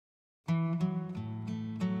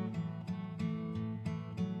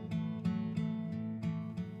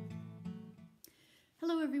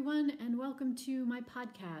Hello, everyone, and welcome to my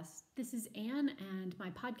podcast. This is Anne, and my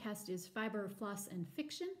podcast is Fiber, Floss, and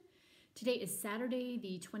Fiction. Today is Saturday,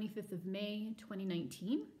 the 25th of May,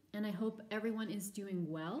 2019, and I hope everyone is doing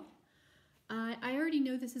well. I already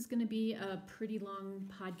know this is going to be a pretty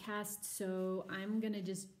long podcast, so I'm going to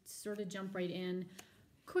just sort of jump right in.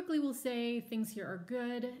 Quickly, we'll say things here are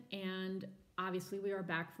good, and obviously we are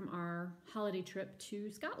back from our holiday trip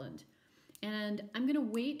to Scotland. And I'm going to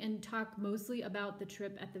wait and talk mostly about the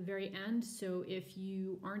trip at the very end. So if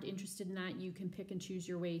you aren't interested in that, you can pick and choose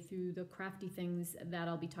your way through the crafty things that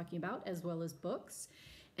I'll be talking about, as well as books,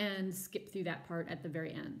 and skip through that part at the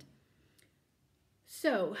very end.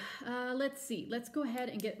 So let's see. Let's go ahead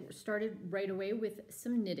and get started right away with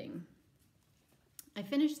some knitting. I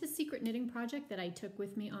finished the secret knitting project that I took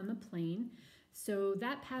with me on the plane. So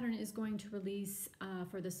that pattern is going to release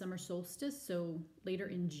for the summer solstice, so later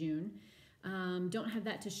in June. Don't have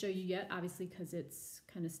that to show you yet, obviously, because it's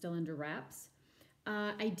kind of still under wraps.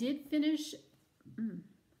 I did finish,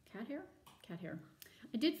 cat hair.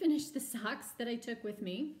 I did finish the socks that I took with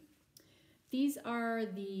me. These are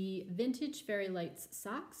the Vintage Fairy Lights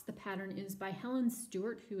socks. The pattern is by Helen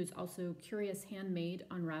Stewart, who is also Curious Handmade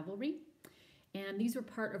on Ravelry. And these were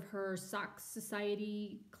part of her Socks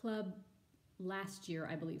Society Club last year,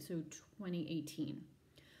 I believe, so 2018.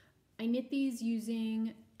 I knit these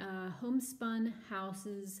using Homespun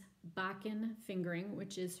House's Bakken Fingering,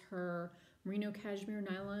 which is her merino cashmere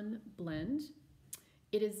nylon blend.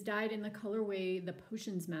 It is dyed in the colorway The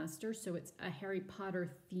Potions Master, so it's a Harry Potter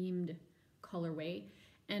themed colorway.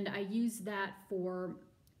 And I used that for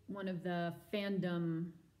one of the fandom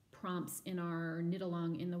prompts in our knit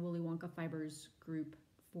along in the Willy Wonka Fibers group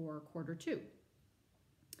for Q2.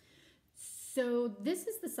 So this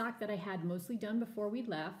is the sock that I had mostly done before we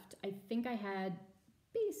left. I think I had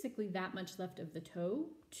basically that much left of the toe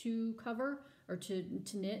to cover or to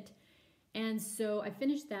knit. And so I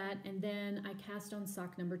finished that, and then I cast on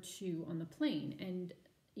sock number 2 on the plane. And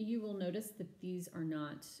you will notice that these are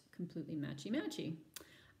not completely matchy-matchy.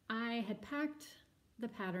 I had packed the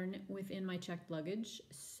pattern within my checked luggage,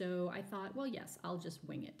 so I thought, well, yes, I'll just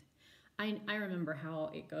wing it. I remember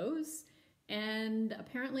how it goes. And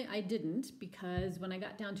apparently I didn't, because when I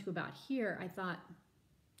got down to about here, I thought,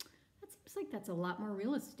 that seems like that's a lot more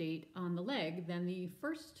real estate on the leg than the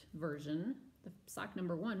first version, the sock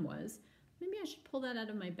number 1 was. Maybe I should pull that out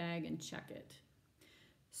of my bag and check it.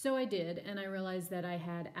 So I did, and I realized that I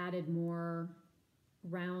had added more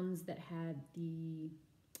rounds that had the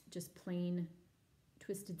just plain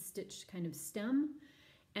twisted stitch kind of stem.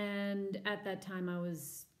 And at that time I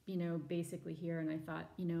was basically here, and I thought,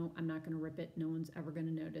 I'm not going to rip it. No one's ever going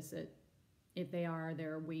to notice it. If they are,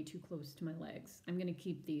 they're way too close to my legs. I'm going to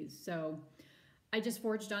keep these. So I just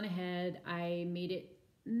forged on ahead. I made it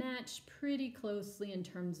match pretty closely in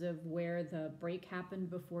terms of where the break happened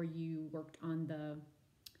before you worked on the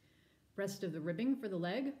rest of the ribbing for the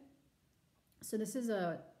leg. So this is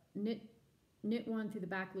a knit 1 through the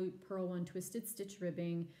back loop, purl 1, twisted stitch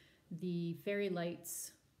ribbing, the Fairy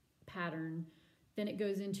Lights pattern. Then it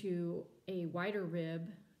goes into a wider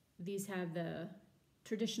rib. These have the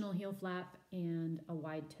traditional heel flap and a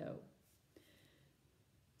wide toe.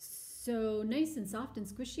 So nice and soft and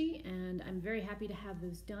squishy, and I'm very happy to have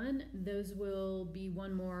those done. Those will be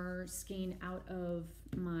one more skein out of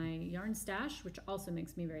my yarn stash, which also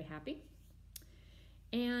makes me very happy.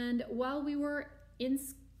 And while we were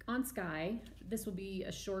on Skye, this will be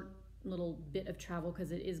a short little bit of travel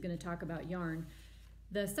because it is going to talk about yarn.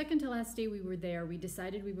 The second to last day we were there, we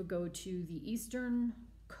decided we would go to the eastern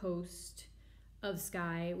coast of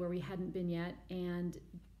Skye, where we hadn't been yet, and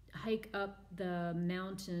hike up the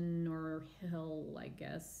mountain or hill, I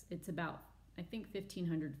guess. It's about, I think,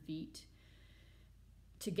 1,500 feet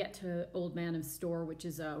to get to Old Man of Store, which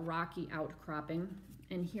is a rocky outcropping.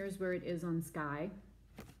 And here's where it is on Skye.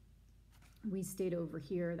 We stayed over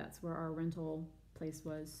here. That's where our rental place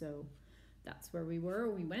was, so that's where we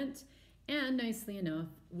were. We went. And nicely enough,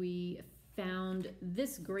 we found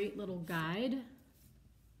this great little guide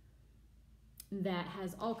that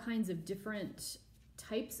has all kinds of different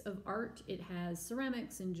types of art. It has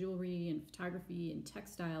ceramics and jewelry and photography and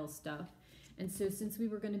textile stuff. And so since we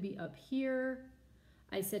were going to be up here,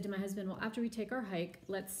 I said to my husband, well, after we take our hike,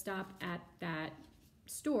 let's stop at that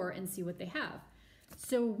store and see what they have.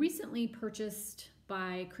 So recently purchased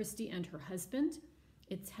by Christy and her husband.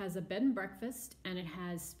 It has a bed and breakfast, and it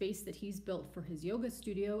has space that he's built for his yoga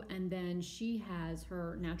studio, and then she has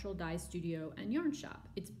her natural dye studio and yarn shop.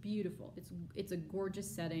 It's beautiful. It's a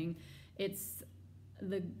gorgeous setting. It's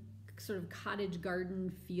the sort of cottage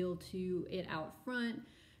garden feel to it out front.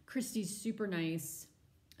 Christy's super nice.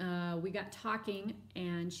 we got talking,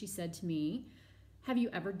 and she said to me, have you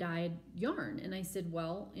ever dyed yarn? And I said,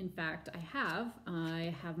 well, in fact, I have.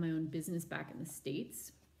 I have my own business back in the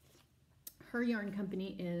States. Her yarn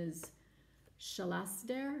company is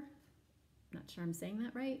Shalasder. Not sure I'm saying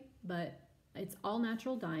that right, but it's all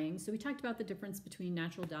natural dyeing. So we talked about the difference between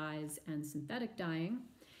natural dyes and synthetic dyeing.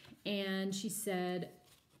 And she said,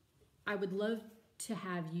 I would love to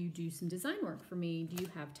have you do some design work for me. Do you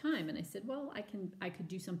have time? And I said, well, I could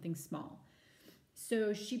do something small.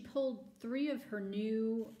 So she pulled 3 of her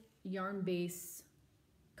new yarn base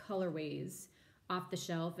colorways off the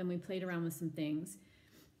shelf, and we played around with some things.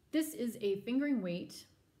 This is a fingering weight.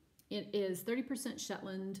 It is 30%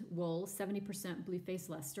 Shetland wool, 70% Blueface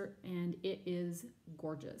Leicester, and it is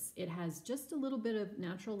gorgeous. It has just a little bit of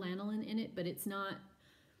natural lanolin in it, but it's not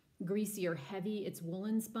greasy or heavy. It's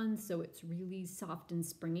woolen spun, so it's really soft and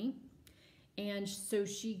springy. And so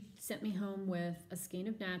she sent me home with a skein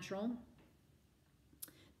of natural.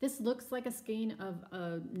 This looks like a skein of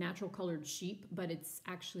a natural colored sheep, but it's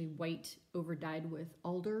actually white over dyed with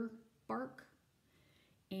alder bark.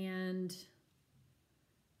 And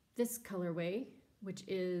this colorway, which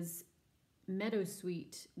is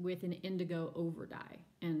Meadowsweet with an indigo over dye.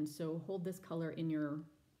 And so hold this color in your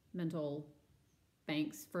mental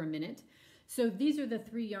banks for a minute. So these are the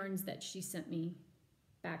 3 yarns that she sent me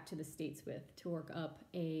back to the States with to work up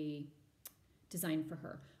a design for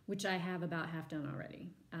her, which I have about half done already.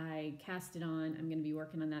 I cast it on. I'm going to be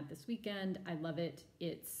working on that this weekend. I love it.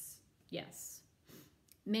 It's, yes,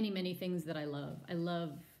 many, many things that I love. I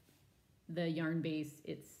love the yarn base.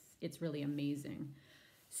 It's really amazing.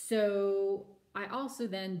 So I also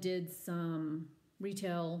then did some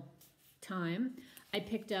retail time. I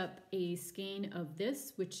picked up a skein of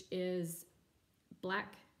this, which is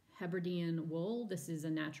black Hebridean wool. This is a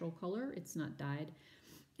natural color. It's not dyed.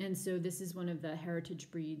 And so this is one of the heritage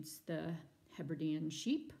breeds, the Hebridean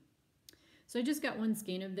sheep. So I just got 1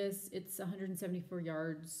 skein of this. It's 174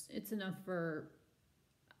 yards. It's enough for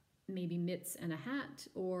maybe mitts and a hat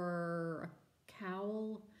or a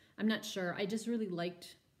cowl. I'm not sure. I just really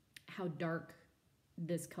liked how dark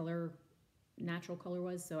this color, natural color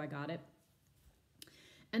was, so I got it.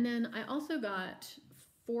 And then I also got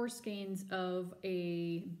 4 skeins of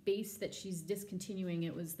a base that she's discontinuing.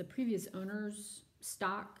 It was the previous owner's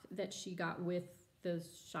stock that she got with the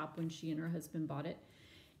shop when she and her husband bought it.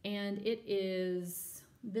 And it is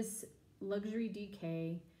this luxury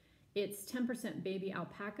DK. It's 10% baby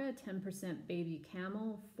alpaca, 10% baby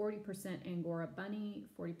camel, 40% Angora bunny,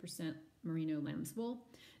 40% merino lamb's wool.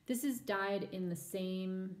 This is dyed in the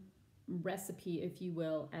same recipe, if you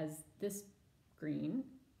will, as this green,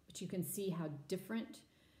 but you can see how different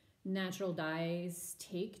natural dyes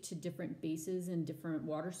take to different bases and different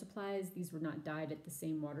water supplies. These were not dyed at the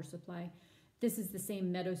same water supply. This is the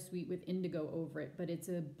same Meadowsweet with indigo over it, but it's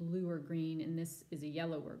a bluer green, and this is a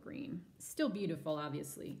yellower green. Still beautiful,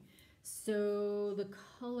 obviously. So the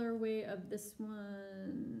colorway of this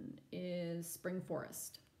one is Spring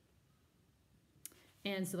Forest.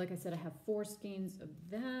 And so like I said, I have 4 skeins of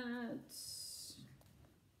that,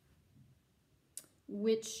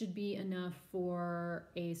 which should be enough for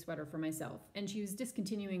a sweater for myself. And she was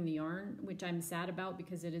discontinuing the yarn, which I'm sad about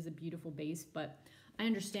because it is a beautiful base, but I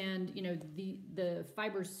understand, you know, the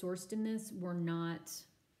fibers sourced in this were not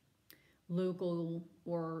local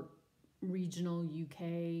or regional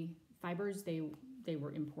UK fibers. They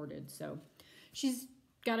were imported. So she's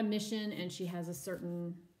got a mission and she has a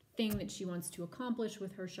certain thing that she wants to accomplish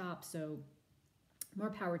with her shop. So more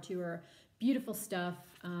power to her. Beautiful stuff.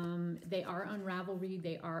 They are on Ravelry.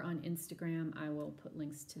 They are on Instagram. I will put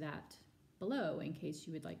links to that below in case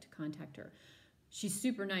you would like to contact her. She's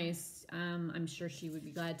super nice. I'm sure she would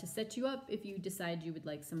be glad to set you up if you decide you would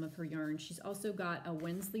like some of her yarn. She's also got a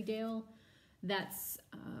Wensleydale. That's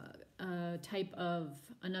a type of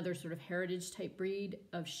another sort of heritage type breed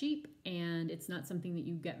of sheep, and it's not something that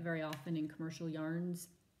you get very often in commercial yarns.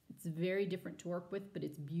 It's very different to work with, but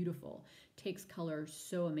it's beautiful. Takes color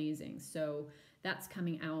so amazing. So that's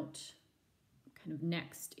coming out kind of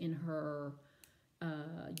next in her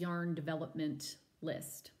yarn development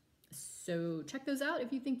list. So check those out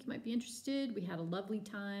if you think you might be interested. We had a lovely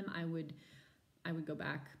time. I would go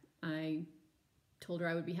back. I told her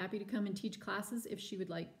I would be happy to come and teach classes if she would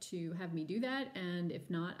like to have me do that. And if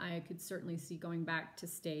not, I could certainly see going back to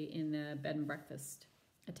stay in the bed and breakfast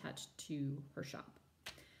attached to her shop.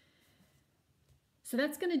 So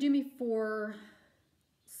that's going to do me for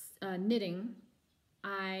knitting.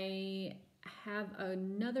 I have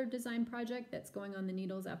another design project that's going on the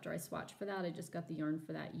needles after I swatch for that. I just got the yarn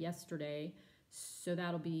for that yesterday. So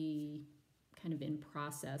that'll be kind of in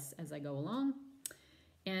process as I go along.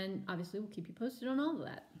 And obviously we'll keep you posted on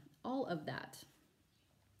all of that.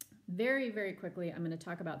 Very, very quickly, I'm going to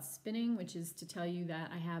talk about spinning, which is to tell you that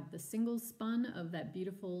I have the single spun of that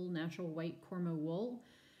beautiful natural white Cormo wool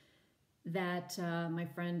that my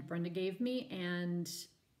friend Brenda gave me, and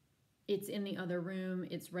it's in the other room.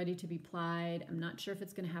 It's ready to be plied. I'm not sure if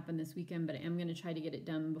it's going to happen this weekend, but I am going to try to get it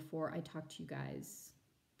done before I talk to you guys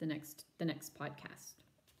the next podcast.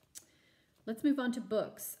 Let's move on to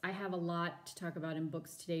books. I have a lot to talk about in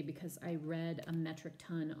books today because I read a metric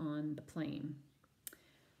ton on the plane.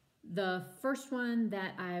 The first one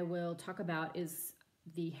that I will talk about is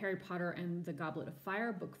the Harry Potter and the Goblet of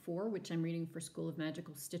Fire, book 4, which I'm reading for School of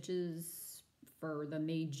Magical Stitches for the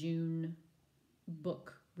May-June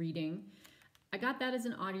book reading. I got that as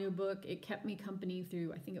an audiobook. It kept me company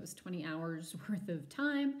through, I think it was 20 hours worth of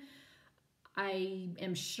time. I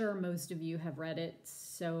am sure most of you have read it,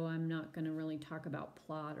 so I'm not going to really talk about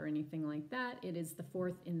plot or anything like that. It is the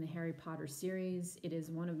 4th in the Harry Potter series. It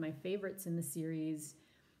is one of my favorites in the series.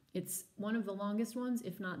 It's one of the longest ones,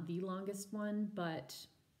 if not the longest one, but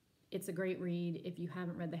it's a great read. If you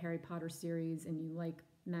haven't read the Harry Potter series and you like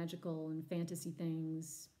magical and fantasy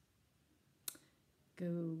things,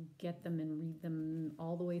 go get them and read them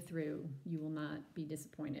all the way through. You will not be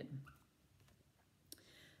disappointed.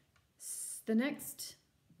 The next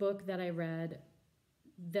book that I read,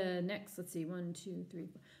 the next, let's see, 1, 2, 3,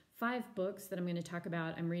 4, 5 books that I'm going to talk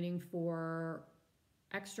about, I'm reading for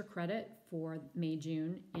extra credit for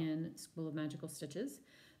May-June in School of Magical Stitches.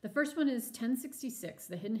 The first one is 1066,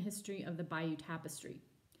 The Hidden History of the Bayeux Tapestry.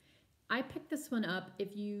 I picked this one up.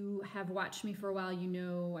 If you have watched me for a while, you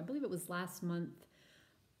know, I believe it was last month,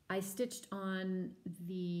 I stitched on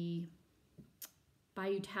the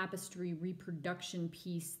Bayeux Tapestry reproduction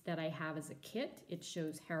piece that I have as a kit. It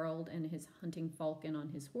shows Harold and his hunting falcon on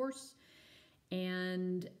his horse.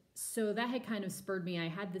 And so that had kind of spurred me. I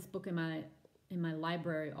had this book in my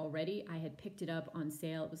library already. I had picked it up on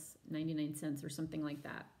sale. It was 99 cents or something like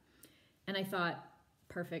that. And I thought,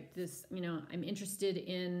 perfect, this, you know, I'm interested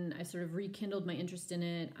in, I sort of rekindled my interest in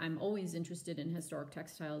it. I'm always interested in historic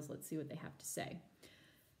textiles. Let's see what they have to say.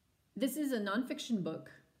 This is a nonfiction book.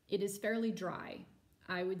 It is fairly dry.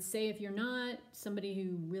 I would say if you're not somebody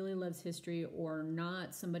who really loves history or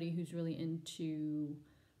not somebody who's really into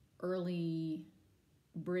early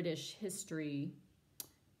British history,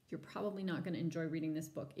 you're probably not going to enjoy reading this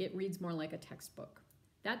book. It reads more like a textbook.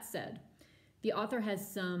 That said, the author has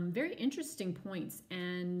some very interesting points,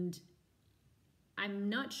 and I'm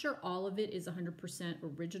not sure all of it is 100%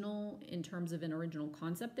 original in terms of an original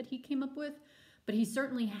concept that he came up with, but he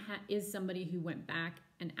certainly is somebody who went back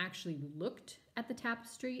and actually looked at the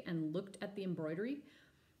tapestry and looked at the embroidery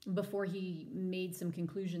before he made some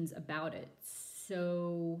conclusions about it.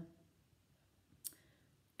 So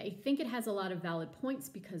I think it has a lot of valid points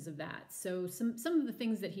because of that. So some of the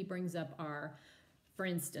things that he brings up are, for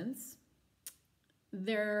instance,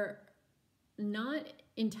 they're not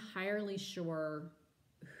entirely sure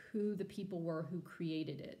who the people were who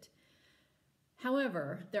created it.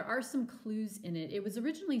 However, there are some clues in it. It was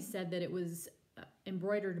originally said that it was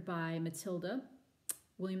embroidered by Matilda,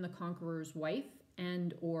 William the Conqueror's wife,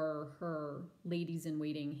 and or her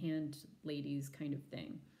ladies-in-waiting, hand ladies kind of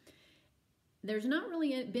thing. There's not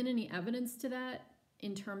really been any evidence to that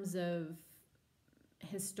in terms of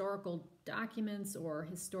historical documents or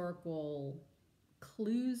historical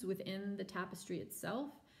clues within the tapestry itself.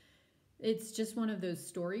 It's just one of those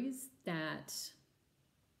stories that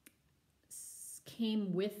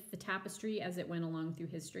came with the tapestry as it went along through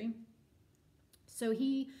history. So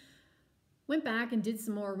he went back and did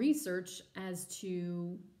some more research as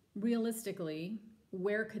to realistically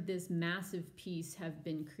where could this massive piece have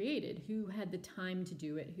been created? Who had the time to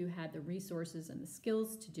do it? Who had the resources and the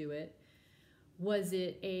skills to do it? Was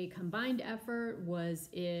it a combined effort? Was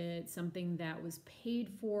it something that was paid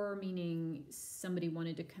for, meaning somebody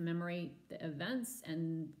wanted to commemorate the events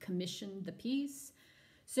and commissioned the piece?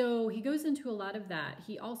 So he goes into a lot of that.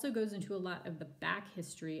 He also goes into a lot of the back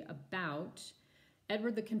history about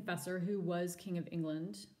Edward the Confessor, who was King of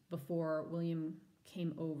England before William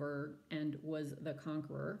came over and was the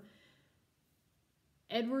conqueror.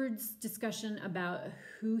 Edward's discussion about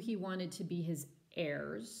who he wanted to be his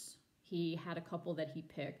heirs. He had a couple that he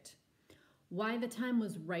picked. Why the time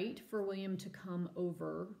was right for William to come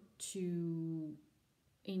over to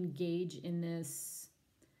engage in this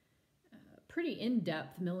pretty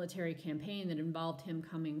in-depth military campaign that involved him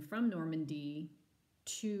coming from Normandy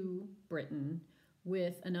to Britain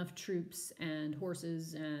with enough troops and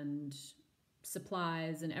horses and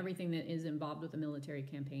supplies and everything that is involved with a military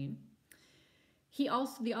campaign. The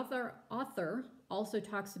author also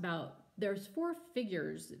talks about there's 4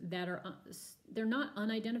 figures that are, they're not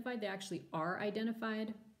unidentified, they actually are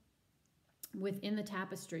identified within the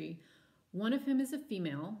tapestry. One of whom is a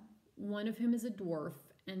female, one of whom is a dwarf,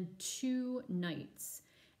 and 2 knights.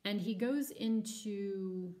 And he goes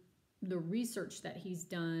into the research that he's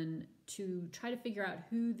done to try to figure out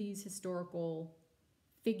who these historical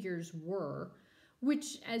figures were,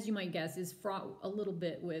 which, as you might guess, is fraught a little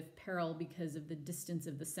bit with peril because of the distance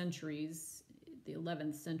of the centuries, the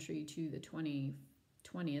 11th century to the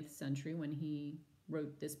 20th century when he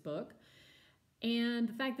wrote this book. And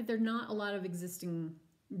the fact that there are not a lot of existing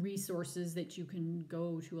resources that you can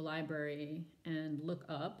go to a library and look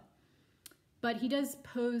up. But he does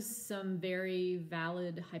pose some very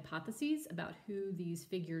valid hypotheses about who these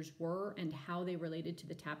figures were and how they related to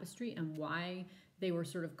the tapestry and why they were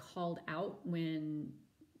sort of called out when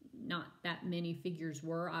not that many figures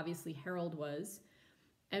were. Obviously, Harold was.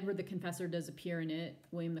 Edward the Confessor does appear in it.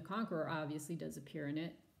 William the Conqueror obviously does appear in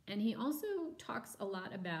it. And he also talks a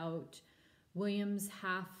lot about William's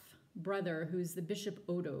half-brother, who's the Bishop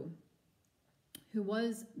Odo, who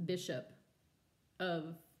was bishop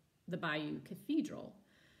of the Bayeux Cathedral.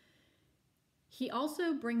 He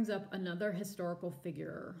also brings up another historical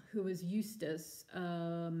figure who was Eustace,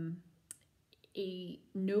 a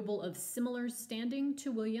noble of similar standing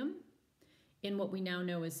to William in what we now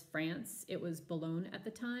know as France. It was Boulogne at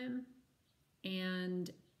the time. And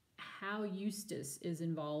how Eustace is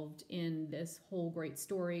involved in this whole great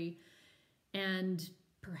story, and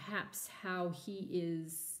perhaps how he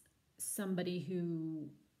is somebody who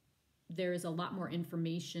there is a lot more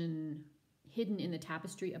information hidden in the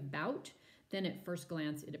tapestry about than at first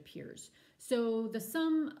glance it appears. So the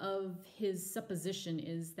sum of his supposition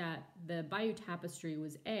is that the Bayeux tapestry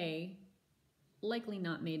was A, likely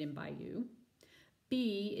not made in Bayeux,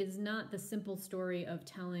 B, is not the simple story of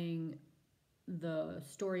telling the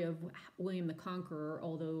story of William the Conqueror,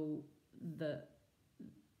 although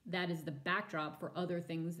that is the backdrop for other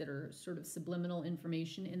things that are sort of subliminal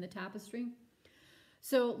information in the tapestry.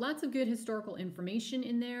 So lots of good historical information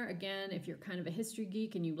in there. Again, if you're kind of a history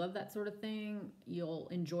geek and you love that sort of thing, you'll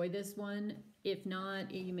enjoy this one. If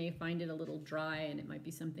not, you may find it a little dry, and it might be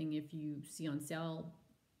something, if you see on sale,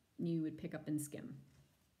 you would pick up and skim.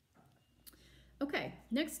 Okay,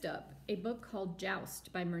 next up, a book called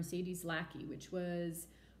Joust by Mercedes Lackey, which was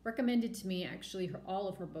recommended to me. Actually, all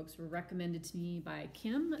of her books were recommended to me by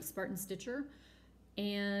Kim, Spartan Stitcher,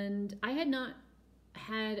 and I had not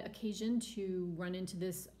had occasion to run into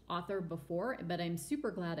this author before, but I'm super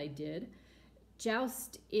glad I did.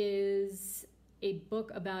 Joust is a book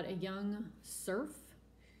about a young serf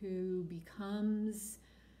who becomes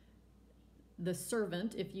the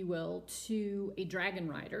servant, if you will, to a dragon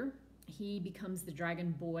rider. He becomes the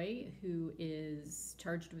dragon boy who is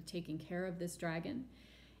charged with taking care of this dragon,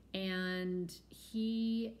 and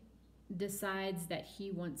he decides that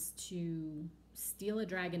he wants to steal a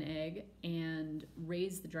dragon egg and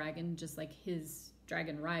raise the dragon just like his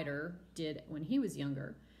dragon rider did when he was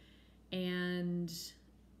younger. And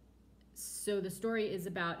so the story is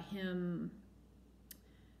about him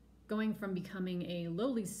going from becoming a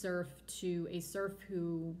lowly serf to a serf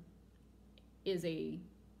who is a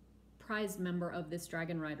prized member of this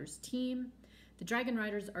dragon rider's team. The dragon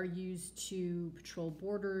riders are used to patrol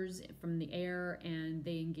borders from the air, and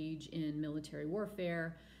they engage in military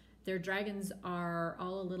warfare. Their dragons are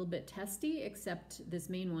all a little bit testy, except this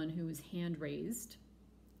main one who is hand-raised.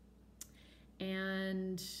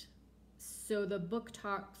 And so the book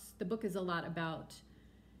is a lot about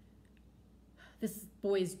this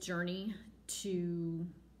boy's journey to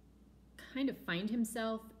kind of find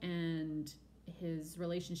himself and his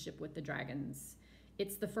relationship with the dragons.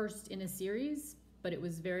 It's the first in a series, but it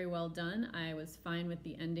was very well done. I was fine with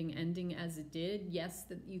the ending as it did. Yes,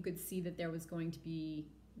 that you could see that there was going to be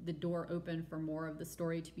the door open for more of the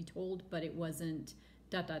story to be told, but it wasn't ...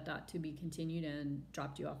 to be continued and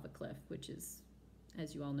dropped you off a cliff, which is,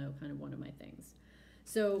 as you all know, kind of one of my things.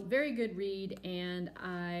 So very good read, and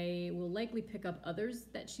I will likely pick up others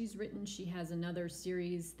that she's written. She has another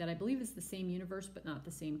series that I believe is the same universe but not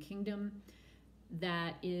the same kingdom,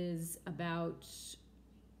 that is about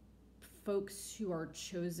folks who are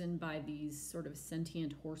chosen by these sort of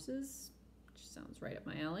sentient horses, which sounds right up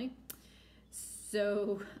my alley.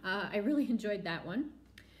 So I really enjoyed that one.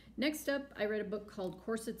 Next up, I read a book called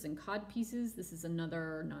Corsets and Codpieces. This is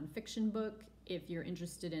another nonfiction book. If you're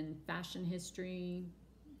interested in fashion history,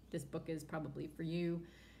 this book is probably for you.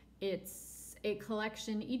 It's a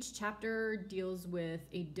collection. Each chapter deals with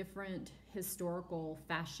a different historical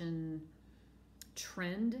fashion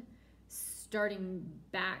trend, starting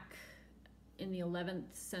back in the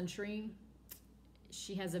 11th century.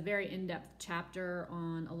 she has a very in-depth chapter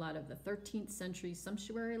on a lot of the 13th century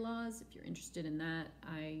sumptuary laws. If you're interested in that,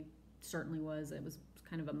 I certainly was. It was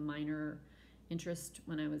kind of a minor interest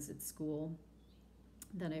when I was at school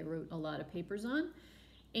that I wrote a lot of papers on,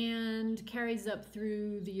 and carries up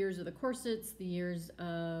through the years of the corsets, the years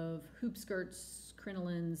of hoop skirts,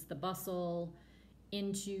 crinolines, the bustle,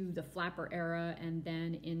 into the flapper era, and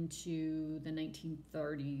then into the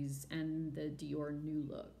 1930s and the Dior new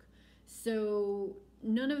look. So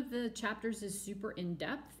none of the chapters is super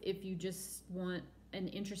in-depth. If you just want an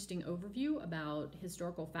interesting overview about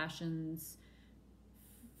historical fashions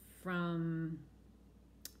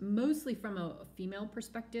mostly from a female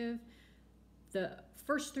perspective, the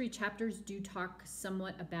first 3 chapters do talk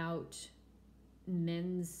somewhat about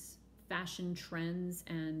men's fashion trends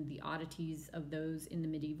and the oddities of those in the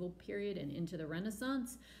medieval period and into the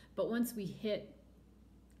Renaissance. But once we hit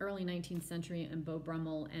early 19th century and Beau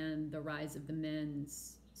Brummel and the rise of the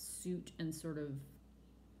men's suit and sort of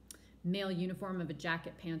male uniform of a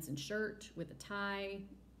jacket, pants, and shirt with a tie,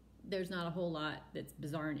 there's not a whole lot that's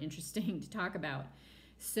bizarre and interesting to talk about.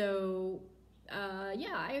 So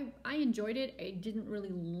I enjoyed it. I didn't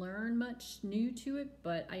really learn much new to it,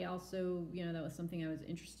 but I also, that was something I was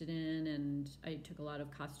interested in, and I took a lot of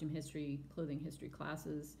costume history, clothing history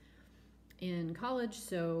classes in college,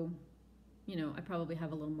 so, I probably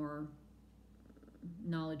have a little more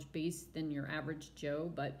knowledge base than your average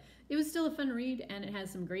Joe, but it was still a fun read, and it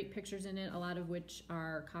has some great pictures in it, a lot of which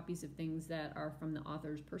are copies of things that are from the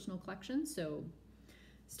author's personal collection, so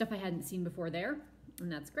stuff I hadn't seen before there,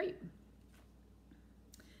 and that's great.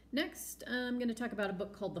 Next, I'm going to talk about a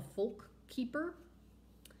book called The Folk Keeper.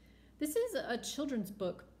 This is a children's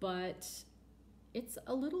book, but it's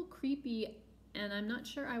a little creepy, and I'm not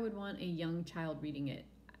sure I would want a young child reading it.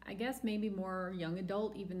 I guess maybe more young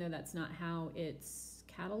adult, even though that's not how it's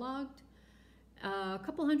cataloged. A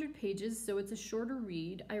couple hundred pages, so it's a shorter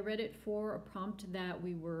read. I read it for a prompt that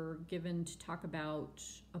we were given to talk about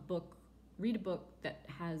read a book that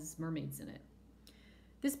has mermaids in it.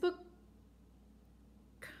 This book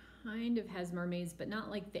kind of has mermaids, but not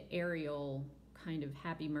like the Ariel kind of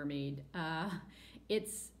happy mermaid.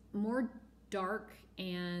 It's more dark,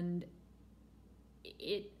 and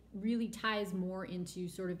it really ties more into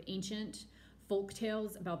sort of ancient folk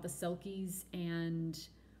tales about the Selkies and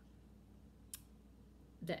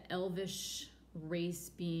the elvish race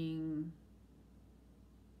being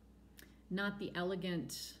not the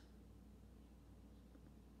elegant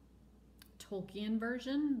Tolkien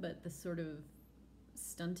version, but the sort of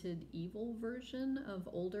stunted evil version of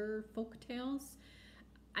older folk tales.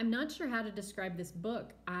 I'm not sure how to describe this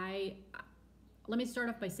book. Let me start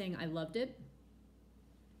off by saying I loved it.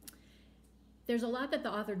 There's a lot that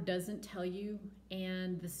the author doesn't tell you,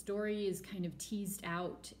 and the story is kind of teased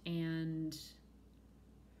out, and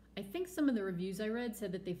I think some of the reviews I read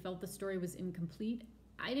said that they felt the story was incomplete.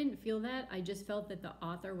 I didn't feel that. I just felt that the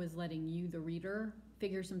author was letting you, the reader,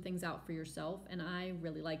 figure some things out for yourself, and I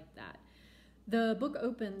really liked that. The book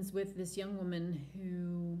opens with this young woman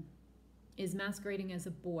who is masquerading as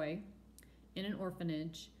a boy in an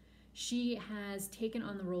orphanage. She has taken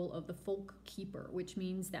on the role of the folk keeper, which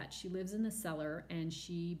means that she lives in the cellar and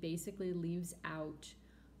she basically leaves out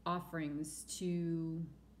offerings to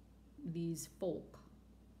these folk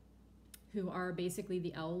who are basically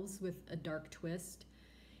the elves with a dark twist.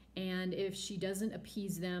 And if she doesn't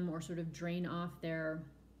appease them or sort of drain off their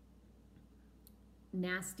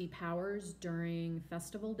nasty powers during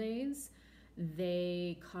festival days,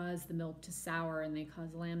 they cause the milk to sour, and they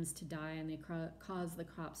cause lambs to die, and they cause the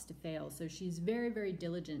crops to fail. So she's very, very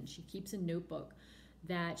diligent. She keeps a notebook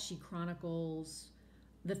that she chronicles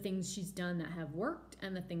the things she's done that have worked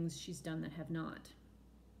and the things she's done that have not.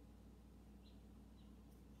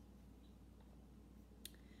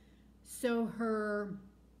 So her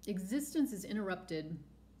existence is interrupted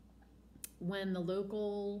when the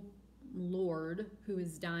local lord, who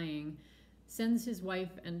is dying, sends his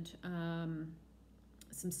wife and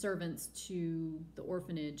some servants to the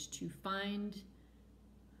orphanage to find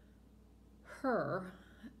her.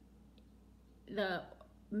 The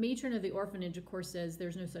matron of the orphanage, of course, says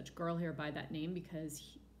there's no such girl here by that name because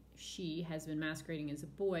she has been masquerading as a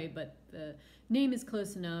boy, but the name is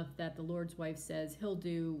close enough that the Lord's wife says he'll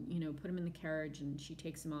do, put him in the carriage, and she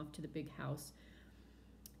takes him off to the big house.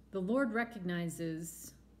 The Lord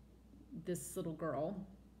recognizes this little girl,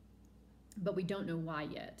 but we don't know why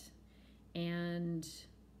yet. And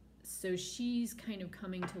so she's kind of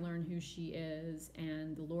coming to learn who she is,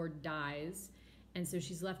 and the Lord dies, and so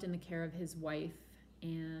she's left in the care of his wife,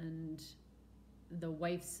 and the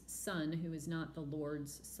wife's son, who is not the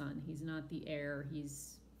Lord's son. He's not the heir.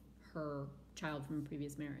 He's her child from a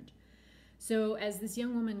previous marriage. So as this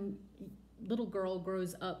little girl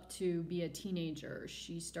grows up to be a teenager,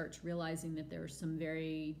 she starts realizing that there are some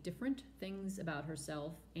very different things about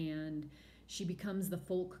herself, and she becomes the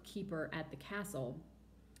folk keeper at the castle.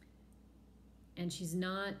 And she's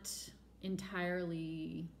not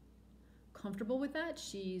entirely comfortable with that.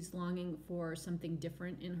 She's longing for something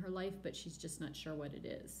different in her life, but she's just not sure what it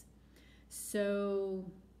is. So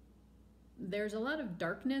there's a lot of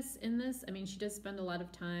darkness in this. I mean, she does spend a lot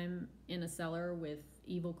of time in a cellar with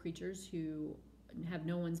evil creatures who have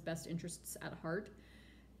no one's best interests at heart.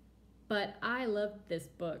 But I loved this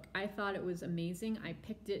book. I thought it was amazing. I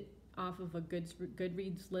picked it off of a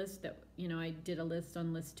Goodreads list that, I did a list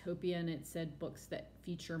on Listopia, and it said books that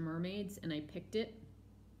feature mermaids, and I picked it.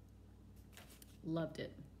 Loved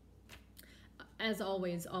it. As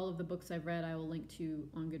always, all of the books I've read I will link to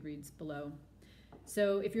on Goodreads below.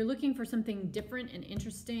 So if you're looking for something different and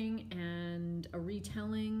interesting and a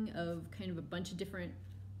retelling of kind of a bunch of different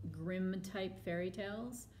Grimm type fairy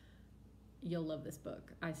tales, you'll love this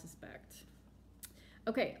book, I suspect.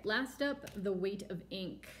 Okay, last up, The Weight of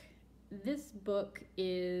Ink. This book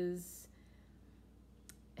is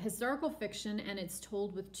historical fiction, and it's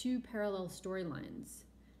told with two parallel storylines.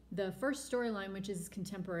 The first storyline, which is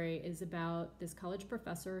contemporary, is about this college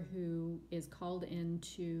professor who is called in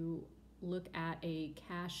to look at a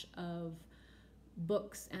cache of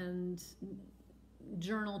books and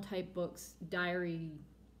journal type books, diary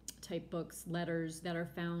type books, letters that are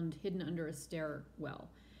found hidden under a stairwell.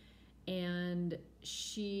 And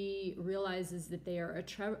she realizes that they are a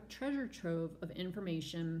treasure trove of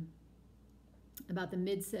information about the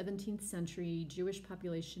mid-17th century Jewish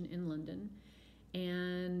population in London.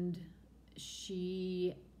 And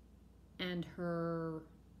she and her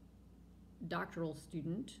doctoral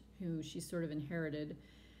student, who she sort of inherited,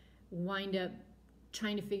 wind up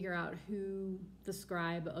trying to figure out who the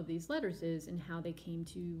scribe of these letters is and how they came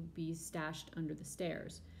to be stashed under the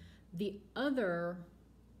stairs. The other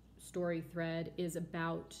story thread is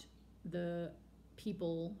about the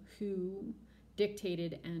people who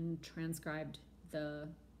dictated and transcribed the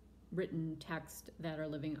written text that are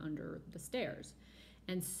living under the stairs.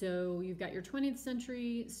 And so you've got your 20th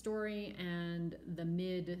century story and the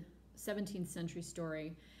mid-17th century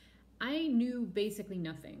story. I knew basically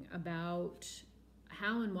nothing about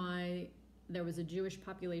how and why there was a Jewish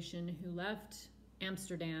population who left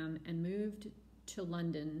Amsterdam and moved to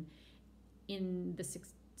London in the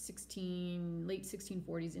late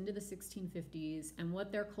 1640s into the 1650s, and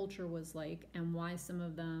what their culture was like, and why some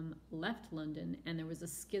of them left London, and there was a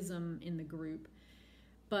schism in the group.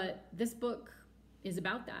 But this book is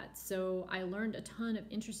about that. So I learned a ton of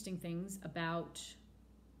interesting things about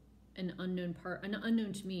an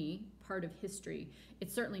unknown to me part of history.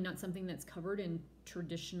 It's certainly not something that's covered in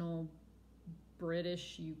traditional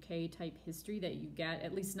British UK type history that you get,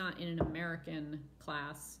 at least not in an American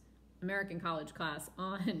college class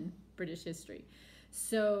on British history.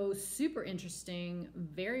 So super interesting,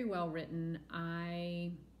 very well written.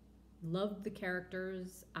 I loved the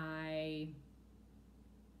characters.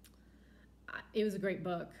 It was a great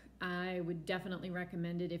book. I would definitely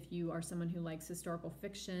recommend it if you are someone who likes historical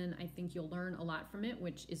fiction. I think you'll learn a lot from it,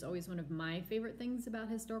 which is always one of my favorite things about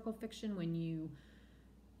historical fiction, when you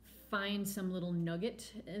find some little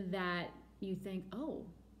nugget that you think, oh,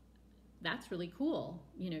 that's really cool.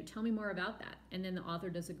 Tell me more about that. And then the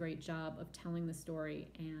author does a great job of telling the story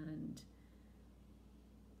and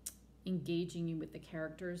engaging you with the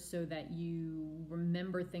characters so that you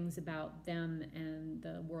remember things about them and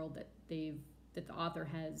the world that the author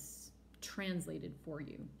has translated for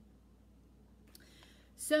you.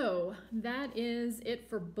 So that is it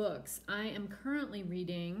for books. I am currently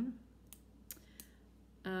reading,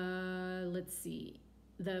 let's see,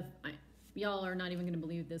 y'all are not even going to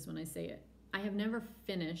believe this when I say it. I have never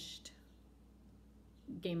finished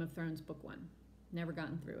Game of Thrones book 1. Never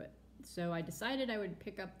gotten through it. So I decided I would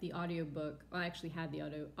pick up the audiobook. Well, I actually had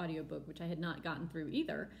the audiobook, which I had not gotten through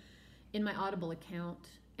either, in my Audible account,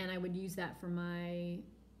 and I would use that for my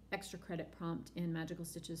extra credit prompt in Magical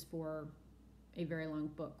Stitches for a very long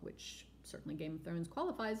book, which certainly Game of Thrones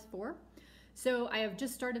qualifies for. So I have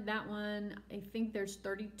just started that one. I think there's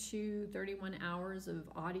 31 hours of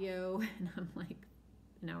audio, and I'm like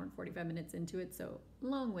an hour and 45 minutes into it, so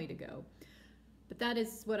long way to go. But that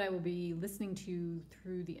is what I will be listening to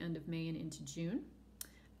through the end of May and into June.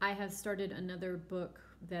 I have started another book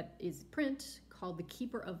that is print called The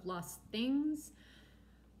Keeper of Lost Things.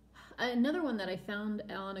 Another one that I found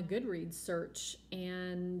on a Goodreads search,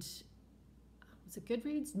 and was it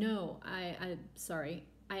Goodreads? No, sorry.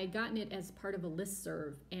 I had gotten it as part of a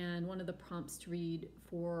listserv, and one of the prompts to read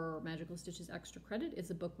for Magical Stitches Extra Credit is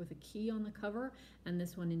a book with a key on the cover, and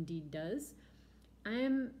this one indeed does.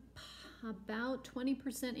 I'm about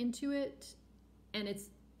 20% into it, and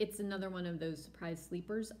it's another one of those surprise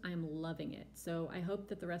sleepers. I'm loving it. So I hope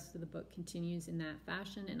that the rest of the book continues in that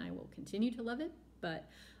fashion, and I will continue to love it, but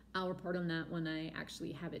I'll report on that when I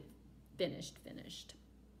actually have it finished.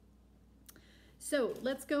 So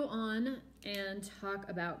let's go on and talk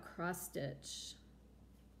about cross stitch.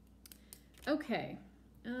 Okay,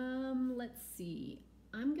 let's see.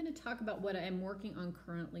 I'm going to talk about what I'm working on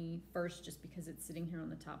currently first, just because it's sitting here on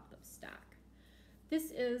the top of the stack.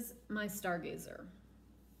 This is my Stargazer,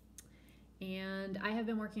 and I have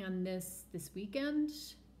been working on this weekend,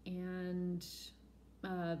 and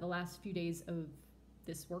the last few days of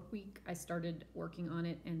this work week I started working on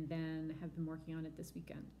it, and then have been working on it this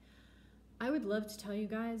weekend. I would love to tell you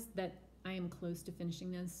guys that I am close to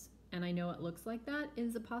finishing this, and I know it looks like that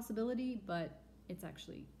is a possibility, but it's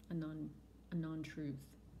actually a non-truth.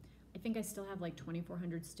 I think I still have like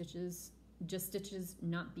 2,400 stitches, just stitches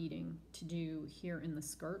not beading, to do here in the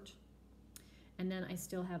skirt. And then I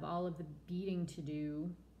still have all of the beading to do,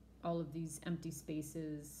 all of these empty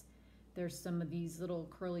spaces. There's some of these little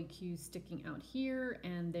curly cues sticking out here,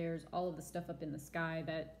 and there's all of the stuff up in the sky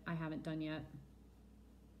that I haven't done yet.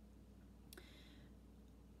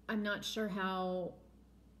 I'm not sure how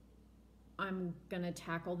I'm gonna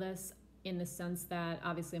tackle this, in the sense that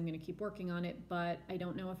obviously I'm gonna keep working on it, but I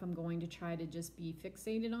don't know if I'm going to try to just be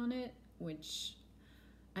fixated on it, which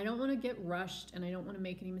I don't wanna get rushed, and I don't wanna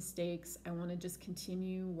make any mistakes. I wanna just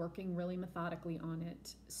continue working really methodically on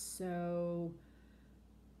it. So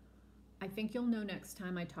I think you'll know next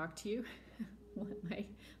time I talk to you what my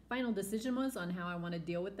final decision was on how I wanna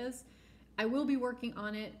deal with this. I will be working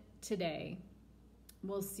on it today.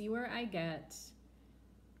 We'll see where I get.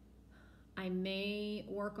 I may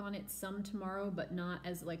work on it some tomorrow, but not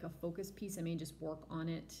as like a focus piece. I may just work on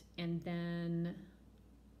it, and then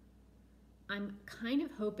I'm kind of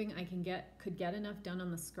hoping I could get enough done on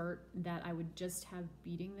the skirt that I would just have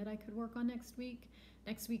beading that I could work on next week.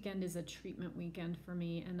 Next weekend is a treatment weekend for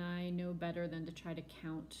me, and I know better than to try to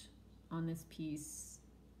count on this piece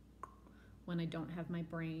when I don't have my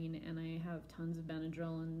brain and I have tons of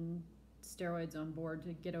Benadryl and steroids on board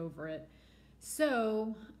to get over it.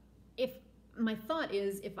 So if my thought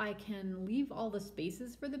is, if I can leave all the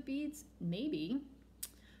spaces for the beads, maybe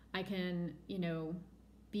I can, you know,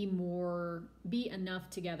 be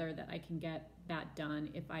enough together that I can get that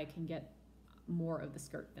done if I can get more of the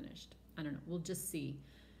skirt finished. I don't know, we'll just see.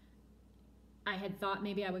 I had thought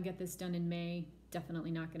maybe I would get this done in May.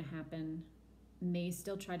 Definitely not going to happen. May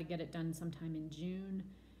still try to get it done sometime in June.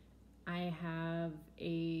 I have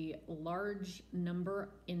a large number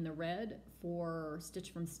in the red for Stitch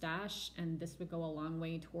from Stash, and this would go a long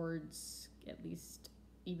way towards at least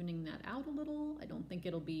evening that out a little. I don't think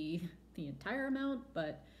it'll be the entire amount,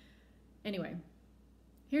 but anyway,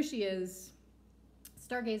 here she is,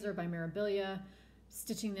 Stargazer by Mirabilia,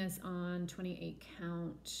 stitching this on 28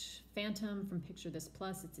 count Phantom from Picture This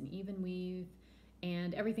Plus. It's an even weave,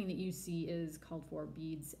 and everything that you see is called for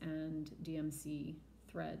beads and DMC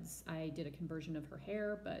threads. I did a conversion of her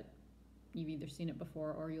hair, but you've either seen it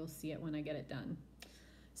before or you'll see it when I get it done.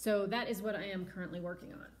 So that is what I am currently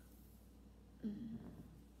working on.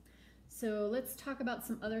 So let's talk about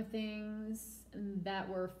some other things that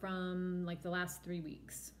were from like the last 3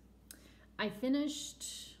 weeks. I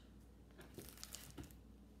finished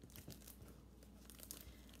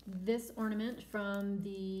this ornament from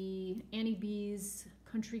the Annie Beez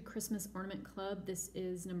Country Christmas Ornament Club. This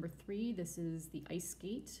is number 3. This is the Ice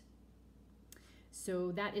Skate.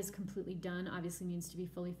 So that is completely done. Obviously needs to be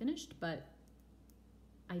fully finished, but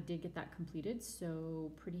I did get that completed,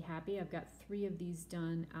 so pretty happy. I've got 3 of these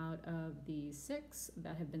done out of the 6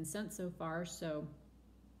 that have been sent so far, so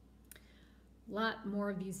a lot more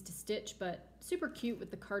of these to stitch, but super cute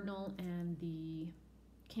with the cardinal and the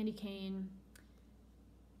candy cane.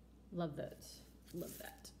 Love that. Love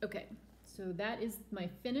that. Okay. So that is my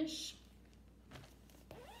finish.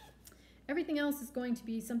 Everything else is going to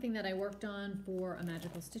be something that I worked on for a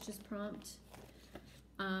Magical Stitches prompt.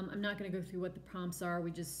 I'm not going to go through what the prompts are.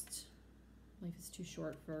 Life is too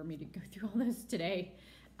short for me to go through all those today.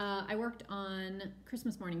 I worked on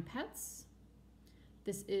Christmas Morning Pets.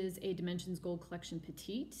 This is a Dimensions Gold Collection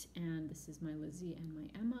Petite, and this is my Lizzie and my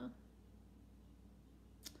Emma.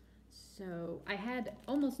 So I had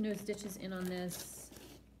almost no stitches in on this,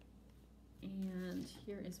 and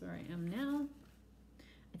here is where I am now.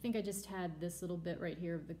 I think I just had this little bit right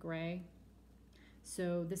here of the gray.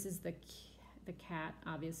 So this is the cat,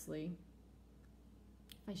 obviously.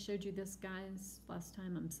 If I showed you this, guys, last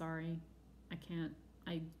time. I'm sorry.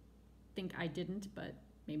 I think I didn't, but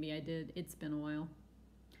maybe I did. It's been a while.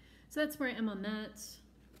 So that's where I am on that.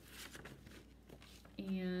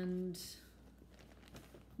 And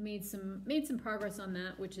made some progress on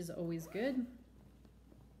that, which is always good.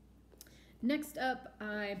 Next up,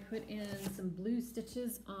 I put in some blue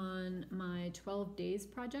stitches on my 12 days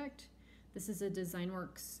project. This is a Design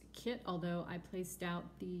Werks kit, although I placed out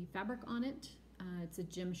the fabric on it. It's a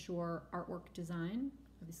Jim Shore artwork design.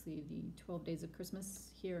 Obviously the 12 days of Christmas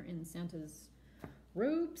here in Santa's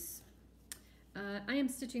robes. I am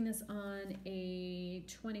stitching this on a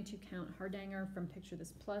 22 count hardanger from Picture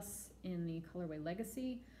This Plus in the colorway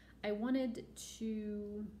Legacy. I wanted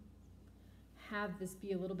to have this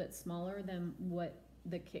be a little bit smaller than what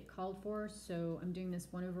the kit called for, so I'm doing this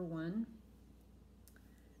 1/1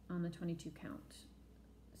 on the 22 count.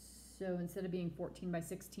 So instead of being 14 by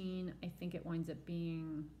 16, I think it winds up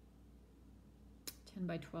being 10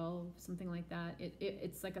 by 12, something like that.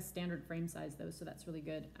 It's like a standard frame size though, so that's really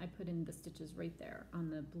good. I put in the stitches right there on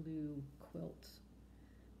the blue quilt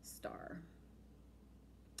star.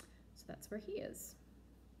 So that's where he is.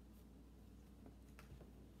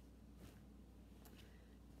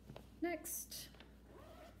 Next,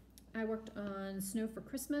 I worked on Snow for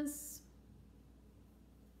Christmas.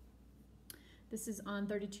 This is on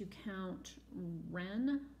 32 count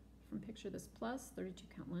Ren from Picture This Plus, 32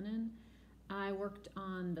 count linen. I worked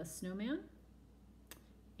on the snowman,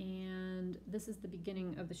 and this is the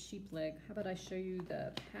beginning of the sheep leg. How about I show you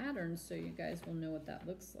the pattern so you guys will know what that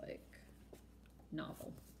looks like?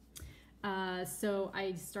 Novel. So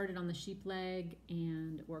I started on the sheep leg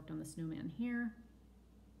and worked on the snowman here.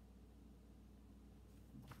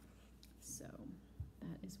 So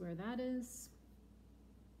that is where that is.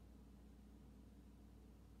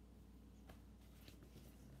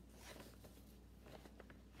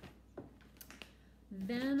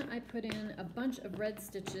 Then I put in a bunch of red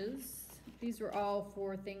stitches. These were all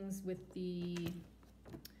for things with the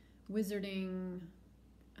Wizarding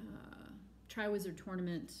Tri-Wizard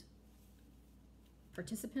Tournament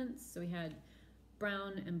participants. So we had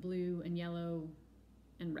brown and blue and yellow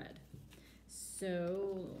and red.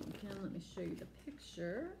 So again, let me show you the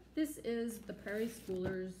picture. This is the Prairie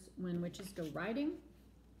Schoolers When Witches Go Riding.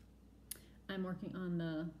 I'm working on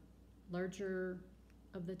the larger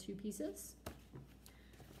of the two pieces.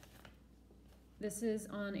 This is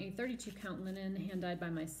on a 32 count linen hand dyed by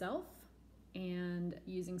myself and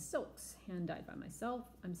using silks hand dyed by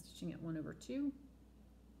myself. I'm stitching it 1/2.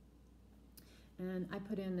 And I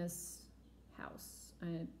put in this house.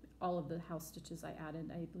 All of the house stitches I added.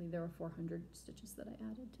 I believe there were 400 stitches that I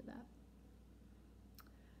added to that.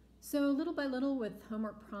 So little by little with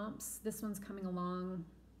homework prompts, this one's coming along,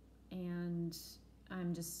 and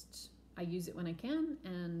I use it when I can,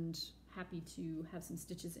 and happy to have some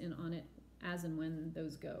stitches in on it as and when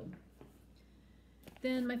those go.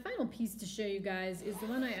 Then my final piece to show you guys is the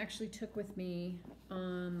one I actually took with me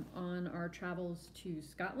on our travels to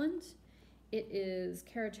Scotland. It is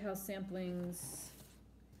Carriage House Samplings,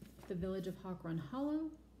 The Village of Hawk Run Hollow.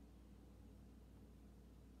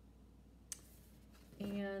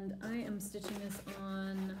 And I am stitching this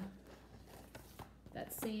on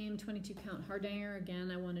that same 22 count hardanger. Again,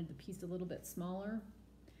 I wanted the piece a little bit smaller.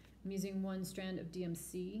 I'm using one strand of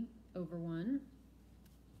DMC over one.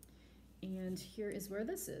 And here is where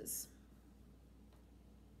this is.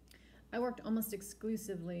 I worked almost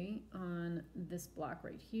exclusively on this block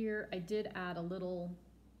right here. I did add a little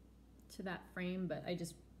to that frame, but I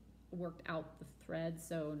just worked out the thread,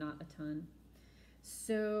 so not a ton.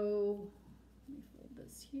 So let me fold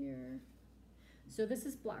this here. So this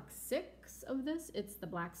is block 6 of this. It's the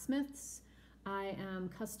Blacksmiths. I am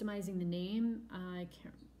customizing the name. I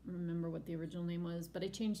can't remember what the original name was, but I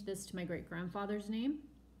changed this to my great-grandfather's name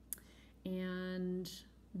and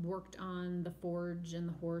worked on the forge and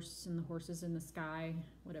the horse and the horses in the sky,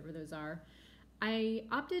 whatever those are. I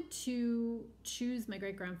opted to choose my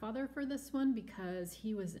great-grandfather for this one because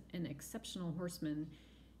he was an exceptional horseman.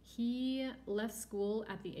 He left school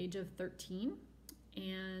at the age of 13,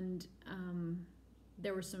 and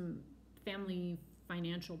there were some family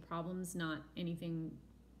financial problems, not anything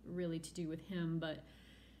really to do with him, but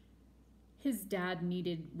his dad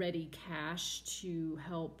needed ready cash to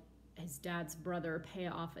help his dad's brother pay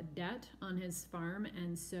off a debt on his farm,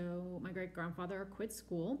 and so my great-grandfather quit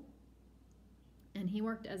school and he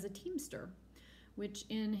worked as a teamster, which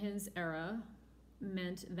in his era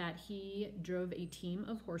meant that he drove a team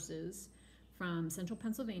of horses from central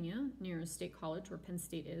Pennsylvania near State College, where Penn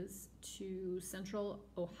State is, to central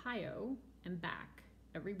Ohio and back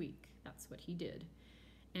every week. That's what he did.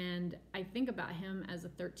 And I think about him as a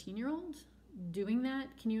 13-year-old doing that.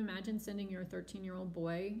 Can you imagine sending your 13-year-old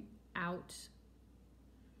boy out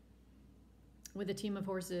with a team of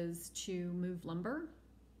horses to move lumber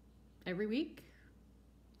every week?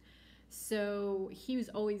 So he was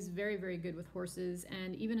always very, very good with horses.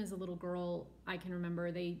 And even as a little girl, I can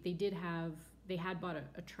remember they had bought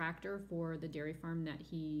a tractor for the dairy farm that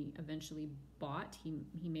he eventually bought.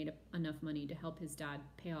 He made enough money to help his dad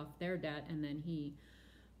pay off their debt, and then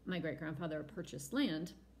my great-grandfather purchased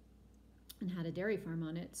land and had a dairy farm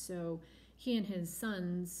on it. So he and his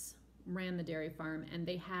sons ran the dairy farm, and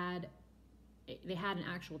they had an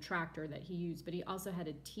actual tractor that he used, but he also had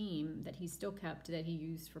a team that he still kept that he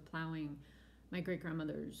used for plowing my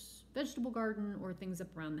great-grandmother's vegetable garden or things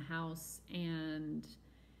up around the house. And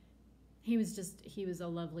he was a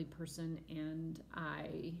lovely person, and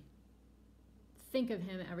I think of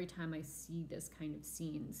him every time I see this kind of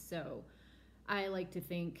scene. So I like to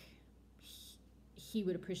think he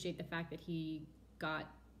would appreciate the fact that he got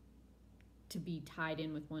to be tied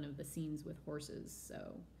in with one of the scenes with horses.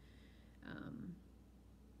 So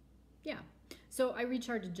yeah. So I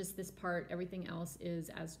recharted just this part. Everything else is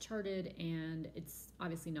as charted, and it's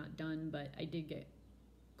obviously not done, but I did get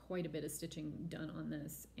quite a bit of stitching done on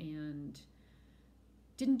this, and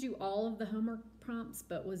didn't do all of the homework prompts,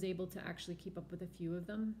 but was able to actually keep up with a few of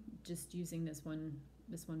them just using this one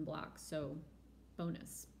block. So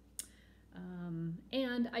bonus.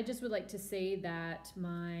 And I just would like to say that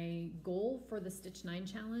my goal for the Stitch 9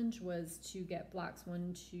 challenge was to get blocks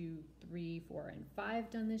 1, 2, 3, 4, and 5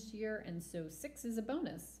 done this year, and so 6 is a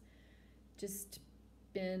bonus. Just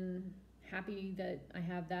been happy that I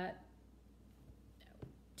have that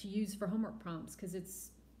to use for homework prompts, because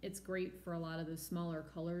it's great for a lot of those smaller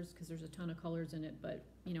colors, because there's a ton of colors in it, but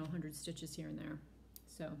 100 stitches here and there.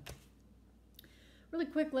 So really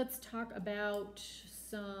quick, let's talk about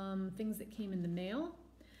some things that came in the mail.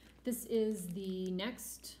 This is the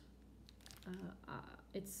next,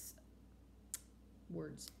 it's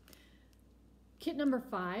words. Kit number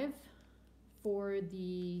 5 for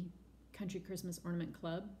the Country Christmas Ornament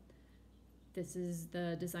Club. This is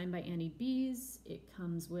the design by Annie Beez. It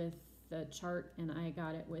comes with the chart, and I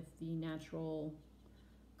got it with the natural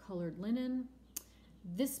colored linen.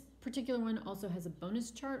 This particular one also has a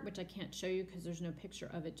bonus chart, which I can't show you because there's no picture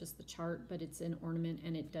of it, just the chart, but it's an ornament,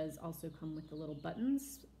 and it does also come with the little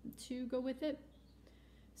buttons to go with it.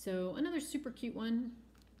 So another super cute one.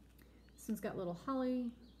 This one's got little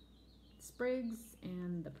holly sprigs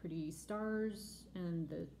and the pretty stars and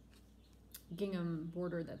the gingham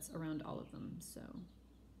border that's around all of them. So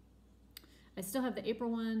I still have the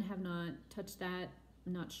April one, have not touched that.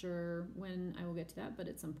 I'm not sure when I will get to that, but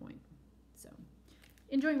at some point. So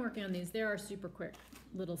enjoying working on these. They are super quick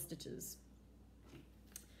little stitches.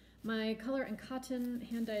 My Color and Cotton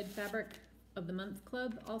hand-dyed fabric of the month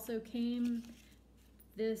club also came.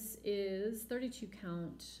 This is 32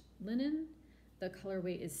 count linen. The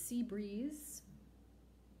colorway is Sea Breeze,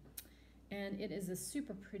 and it is a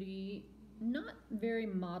super pretty, not very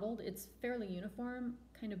mottled, it's fairly uniform,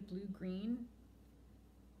 kind of blue-green,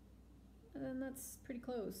 and that's pretty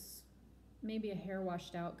close. Maybe a hair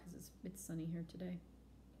washed out because it's sunny here today.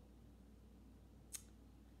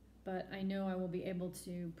 But I know I will be able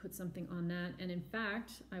to put something on that, and in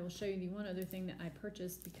fact, I will show you the one other thing that I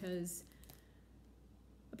purchased, because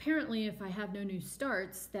apparently if I have no new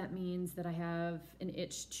starts, that means that I have an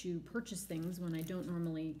itch to purchase things when I don't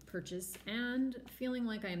normally purchase, and feeling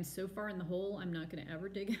like I am so far in the hole, I'm not going to ever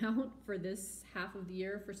dig out for this half of the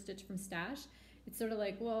year for Stitch from Stash. It's sort of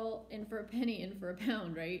like, well, in for a penny, in for a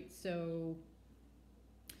pound, right? So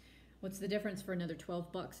what's the difference for another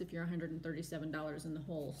 12 bucks if you're $137 in the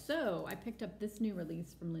hole? So I picked up this new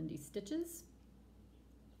release from Lindy Stitches.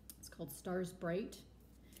 It's called Stars Bright.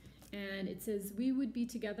 And it says, we would be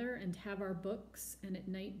together and have our books, and at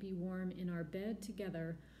night be warm in our bed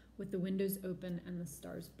together with the windows open and the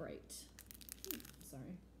stars bright.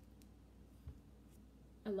 Sorry.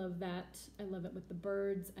 I love that. I love it with the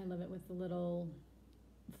birds. I love it with the little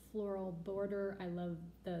floral border. I love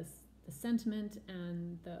the sentiment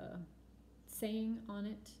and the saying on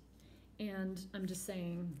it. And I'm just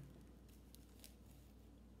saying,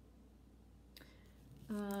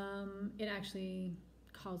 it actually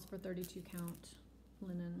calls for 32 count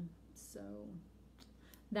linen, so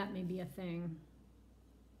that may be a thing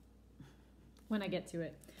when I get to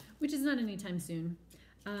it, which is not anytime soon.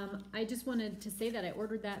 I just wanted to say that I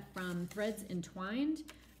ordered that from Threads Entwined,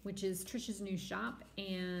 which is Trisha's new shop,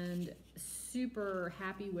 and super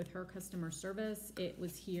happy with her customer service. It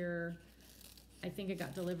was here I think it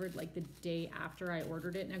got delivered like the day after I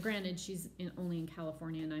ordered it. Now, granted, she's only in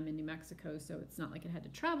California and I'm in New Mexico, so it's not like it had to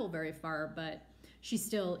travel very far, but she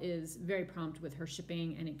still is very prompt with her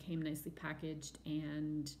shipping, and it came nicely packaged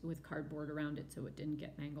and with cardboard around it so it didn't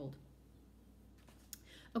get mangled.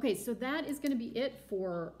 Okay, so that is going to be it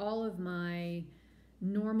for all of my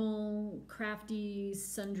normal crafty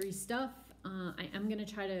sundry stuff. I am going to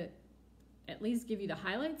try to at least give you the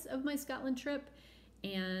highlights of my Scotland trip,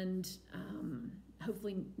 and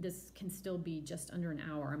hopefully this can still be just under an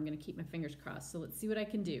hour. I'm going to keep my fingers crossed, so let's see what I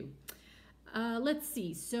can do. Let's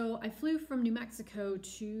see. So I flew from New Mexico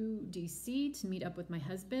to DC to meet up with my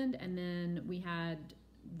husband, and then we had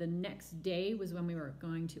the next day was when we were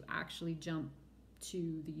going to actually jump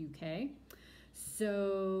to the UK.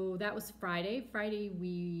 So that was Friday.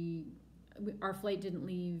 Friday, our flight didn't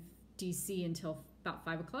leave DC until about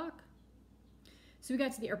 5 o'clock. So we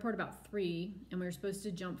got to the airport about 3, and we were supposed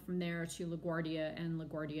to jump from there to LaGuardia and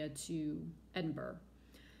LaGuardia to Edinburgh.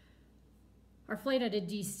 Our flight out of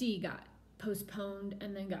DC got postponed,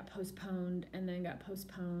 and then got postponed, and then got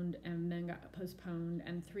postponed, and then got postponed,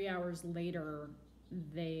 and 3 hours later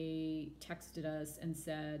they texted us and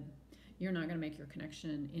said, "You're not going to make your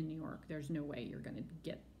connection in New York. There's no way you're going to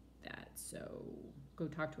get that, so go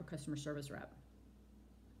talk to a customer service rep."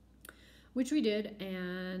 Which we did,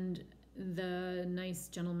 and the nice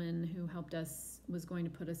gentleman who helped us was going to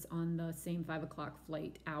put us on the same 5 o'clock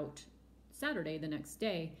flight out Saturday, the next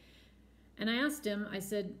day. And I asked him, I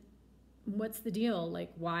said, "What's the deal?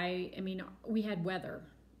 Like, why?" I mean, we had weather.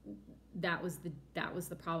 That was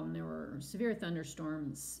the problem. There were severe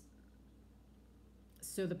thunderstorms.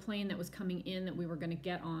 So the plane that was coming in that we were going to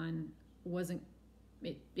get on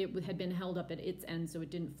it had been held up at its end, so it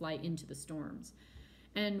didn't fly into the storms.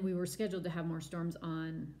 And we were scheduled to have more storms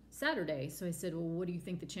on Saturday. So I said, "Well, what do you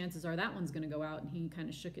think the chances are that one's going to go out?" And he kind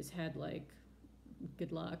of shook his head like,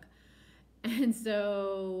 "Good luck." And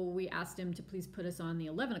so we asked him to please put us on the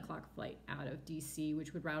 11 o'clock flight out of DC,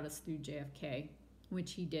 which would route us through JFK,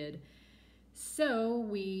 which he did. So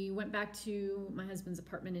we went back to my husband's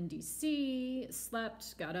apartment in DC,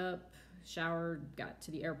 slept, got up, showered, got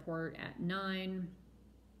to the airport at 9.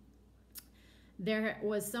 There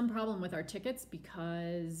was some problem with our tickets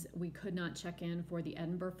because we could not check in for the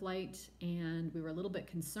Edinburgh flight, and we were a little bit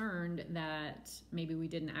concerned that maybe we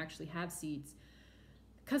didn't actually have seats.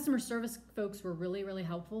 Customer service folks were really, really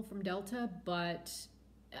helpful from Delta, but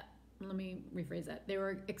let me rephrase that. They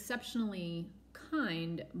were exceptionally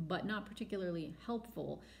kind, but not particularly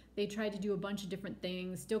helpful. They tried to do a bunch of different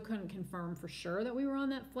things, still couldn't confirm for sure that we were on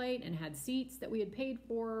that flight and had seats that we had paid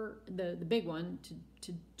for, the big one,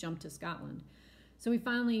 to jump to Scotland. So we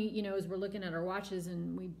finally, as we're looking at our watches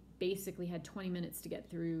and we basically had 20 minutes to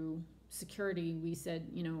get through security, we said,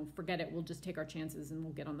 forget it, we'll just take our chances and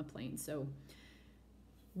we'll get on the plane. So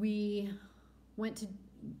we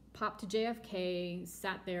popped to JFK,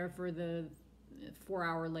 sat there for the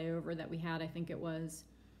 4-hour layover that we had, I think it was.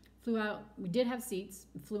 Flew out, we did have seats,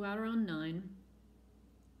 flew out around 9,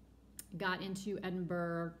 got into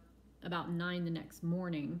Edinburgh about 9 the next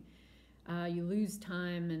morning. You lose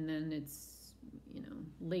time, and then it's,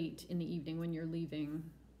 late in the evening when you're leaving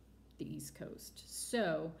the East Coast.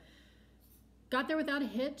 So got there without a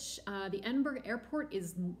hitch. The Edinburgh airport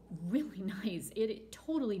is really nice. It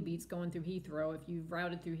totally beats going through Heathrow if you've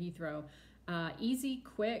routed through Heathrow. Easy,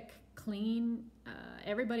 quick, clean.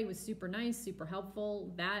 Everybody was super nice, super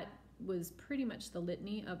helpful. That was pretty much the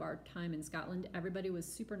litany of our time in Scotland. Everybody was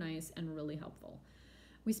super nice and really helpful.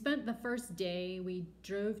 We spent the first day, we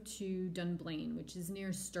drove to Dunblane, which is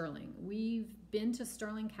near Stirling. We've been to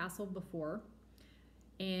Stirling Castle before,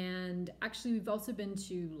 and actually we've also been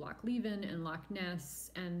to Loch Leven and Loch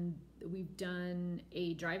Ness, and we've done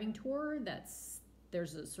a driving tour.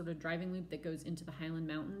 There's a sort of driving loop that goes into the Highland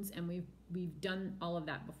Mountains, and we've done all of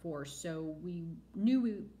that before. So we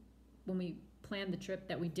knew when we planned the trip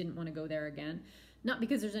that we didn't want to go there again. Not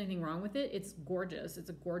because there's anything wrong with it. It's gorgeous.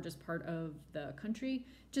 It's a gorgeous part of the country.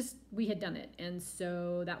 Just we had done it, and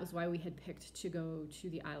so that was why we had picked to go to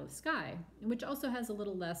the Isle of Skye, which also has a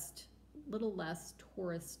little less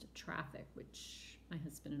tourist traffic, which my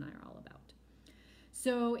husband and I are all about.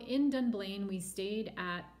 So in Dunblane, we stayed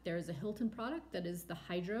there's a Hilton product that is the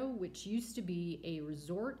Hydro, which used to be a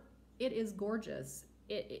resort. It is gorgeous.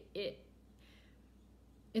 It's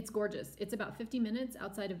gorgeous. It's about 50 minutes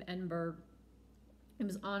outside of Edinburgh. It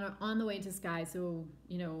was on the way to Skye, so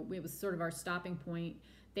it was sort of our stopping point.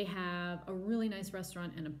 They have a really nice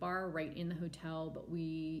restaurant and a bar right in the hotel, but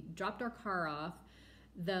we dropped our car off.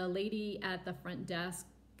 The lady at the front desk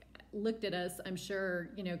looked at us, I'm sure,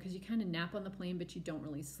 because you kind of nap on the plane, but you don't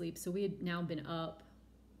really sleep. So we had now been up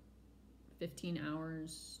 15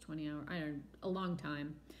 hours, 20 hours, I don't know, a long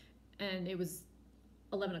time. And it was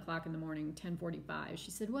 11 o'clock in the morning, 10:45. She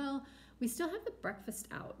said, well, we still have the breakfast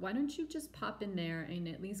out. Why don't you just pop in there and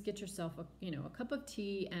at least get yourself a cup of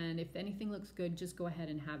tea, and if anything looks good, just go ahead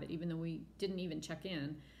and have it, even though we didn't even check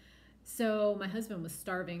in. So my husband was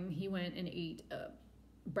starving. He went and ate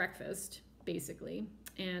breakfast, basically,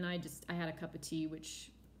 and I had a cup of tea, which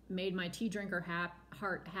made my tea drinker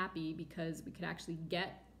heart happy, because we could actually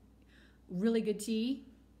get really good tea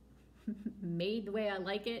made the way I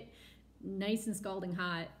like it, nice and scalding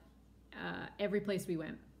hot, every place we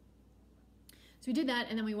went. So we did that,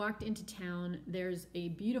 and then we walked into town. There's a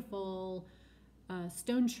beautiful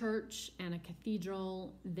stone church and a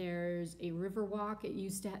cathedral. There's a river walk. There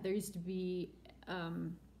used to be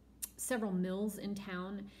several mills in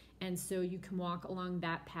town, and so you can walk along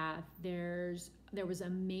that path. There was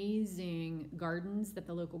amazing gardens that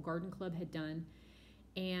the local garden club had done.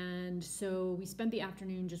 And so we spent the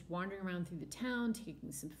afternoon just wandering around through the town,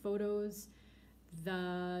 taking some photos.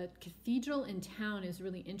 The cathedral in town is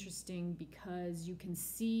really interesting because you can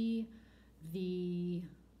see the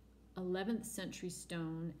 11th century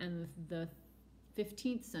stone and the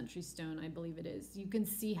 15th century stone, I believe it is. You can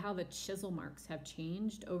see how the chisel marks have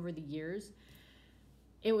changed over the years.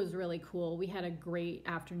 It was really cool. We had a great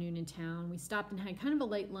afternoon in town. We stopped and had kind of a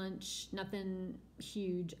light lunch, nothing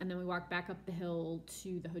huge, and then we walked back up the hill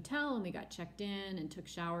to the hotel, and we got checked in and took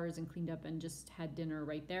showers and cleaned up and just had dinner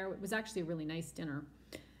right there. It was actually a really nice dinner.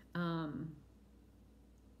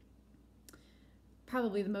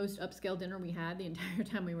 Probably the most upscale dinner we had the entire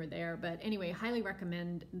time we were there, but anyway, highly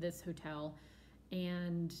recommend this hotel.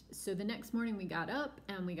 And so the next morning we got up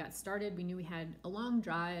and we got started. We knew we had a long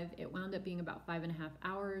drive. It wound up being about 5.5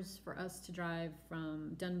 hours for us to drive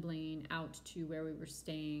from Dunblane out to where we were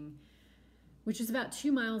staying, which is about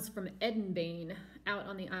 2 miles from Edenbane out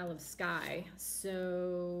on the Isle of Skye.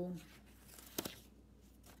 So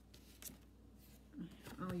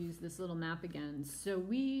I'll use this little map again. So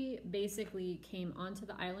we basically came onto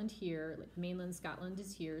the island here, like mainland Scotland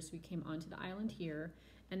is here, so we came onto the island here,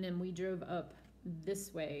 and then we drove up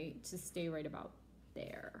this way to stay right about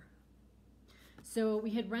there. So we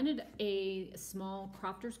had rented a small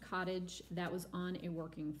crofter's cottage that was on a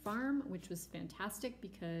working farm, which was fantastic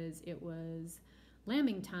because it was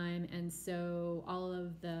lambing time, and so all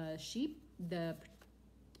of the sheep, the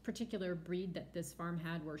particular breed that this farm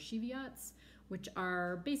had were Cheviots, which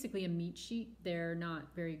are basically a meat sheep. They're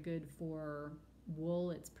not very good for wool.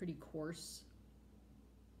 It's pretty coarse.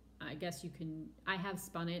 I guess I have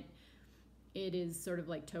spun it. It is sort of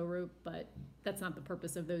like tow rope, but that's not the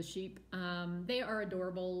purpose of those sheep. They are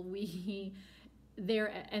adorable. They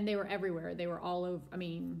were everywhere. They were all over. I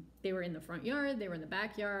mean, they were in the front yard, they were in the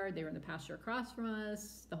backyard, they were in the pasture across from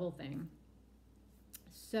us, the whole thing.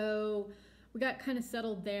 So we got kind of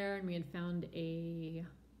settled there, and we had found a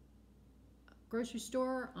grocery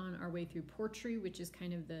store on our way through Prairie, which is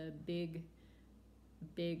kind of the big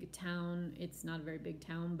town. It's not a very big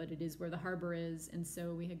town, but it is where the harbor is. And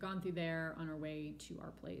so we had gone through there on our way to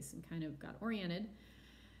our place and kind of got oriented.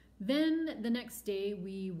 Then the next day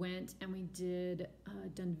we went and we did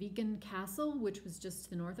Dunvegan Castle, which was just to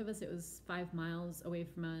the north of us. It was 5 miles away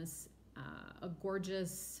from us. A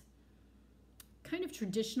gorgeous kind of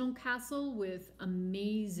traditional castle with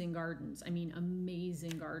amazing gardens. I mean,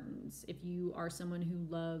 amazing gardens. If you are someone who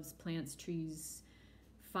loves plants, trees,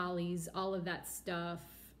 follies, all of that stuff,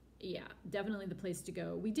 yeah, definitely the place to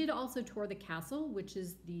go. We did also tour the castle, which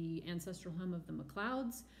is the ancestral home of the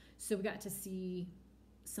MacLeods, so we got to see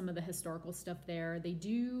some of the historical stuff there. They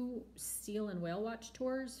do seal and whale watch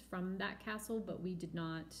tours from that castle, but we did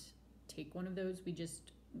not take one of those. We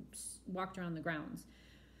just walked around the grounds.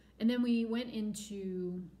 And then we went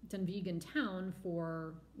into Dunvegan town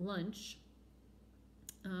for lunch.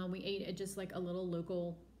 We ate at just like a little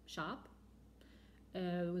local shop.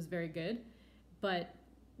 It was very good, but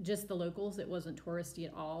just the locals. It wasn't touristy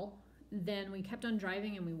at all. Then we kept on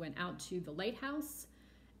driving and we went out to the lighthouse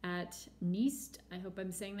at Neast. I hope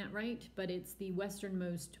I'm saying that right, but it's the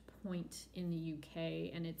westernmost point in the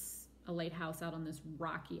UK, and it's a lighthouse out on this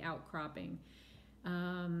rocky outcropping.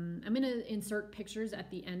 I'm going to insert pictures at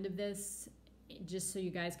the end of this just so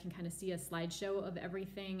you guys can kind of see a slideshow of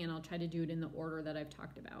everything, and I'll try to do it in the order that I've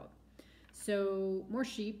talked about. So more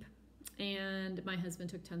sheep, and my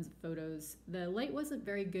husband took tons of photos. The light wasn't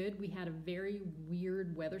very good. We had a very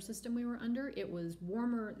weird weather system we were under. It was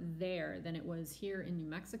warmer there than it was here in New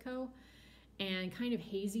Mexico, and kind of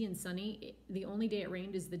hazy and sunny. The only day it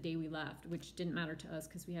rained is the day we left, which didn't matter to us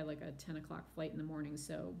because we had like a 10 o'clock flight in the morning.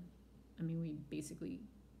 So, I mean, we basically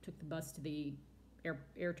took the bus to the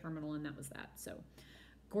air terminal, and that was that. So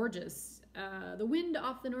gorgeous. The wind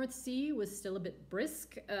off the North Sea was still a bit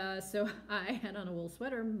brisk, so I had on a wool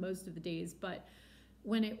sweater most of the days, but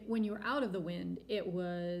when you were out of the wind, it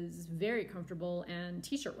was very comfortable and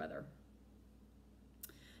t-shirt weather.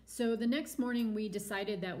 So the next morning we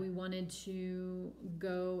decided that we wanted to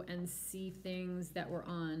go and see things that were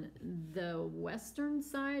on the western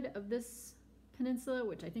side of this peninsula,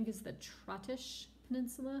 which I think is the Trottish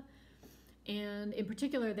Peninsula. And in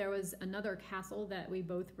particular, there was another castle that we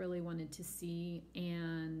both really wanted to see,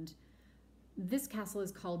 and this castle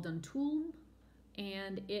is called Duntoulm,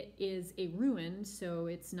 and it is a ruin, so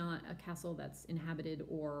it's not a castle that's inhabited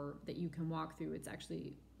or that you can walk through. It's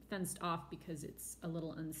actually fenced off because it's a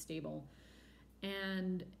little unstable.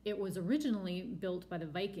 And it was originally built by the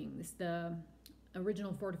Vikings. The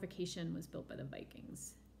original fortification was built by the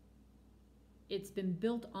Vikings. It was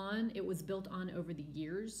built on over the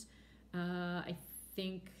years. I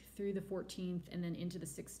think through the 14th and then into the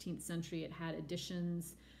 16th century it had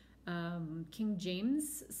additions. King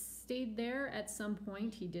James stayed there at some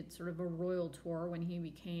point. He did sort of a royal tour when he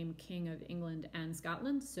became King of England and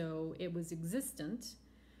Scotland, so it was existent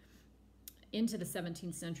into the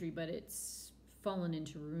 17th century, but it's fallen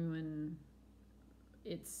into ruin.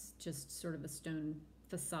 It's just sort of a stone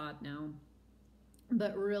facade now,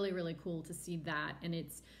 but really, really cool to see that, and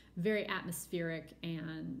it's very atmospheric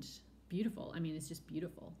and beautiful. I mean, it's just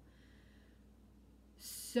beautiful.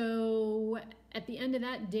 So at the end of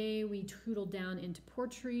that day, we tootled down into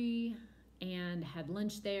Prairie and had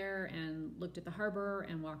lunch there and looked at the harbor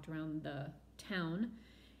and walked around the town.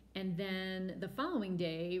 And then the following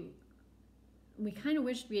day, we kind of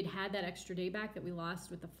wished we had had that extra day back that we lost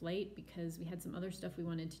with the flight, because we had some other stuff we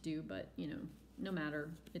wanted to do, but you know, no matter,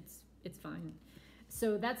 it's fine.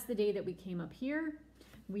 So that's the day that we came up here.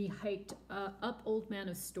 We hiked up Old Man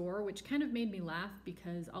of Store, which kind of made me laugh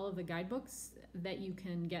because all of the guidebooks that you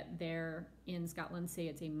can get there in Scotland say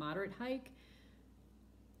it's a moderate hike.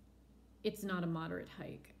 It's not a moderate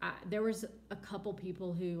hike. There was a couple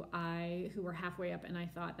people who were halfway up, and I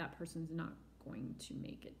thought that person's not going to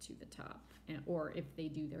make it to the top, or if they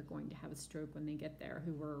do, they're going to have a stroke when they get there,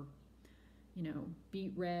 who were, you know,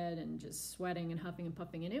 beet red and just sweating and huffing and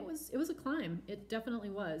puffing. And it was a climb. It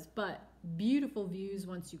definitely was, but beautiful views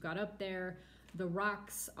once you got up there. The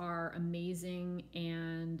rocks are amazing,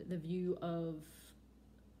 and the view of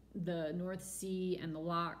the North Sea and the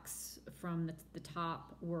locks from the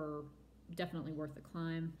top were definitely worth the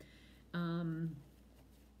climb.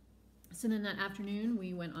 So then that afternoon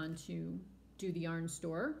we went on to do the yarn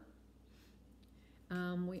store.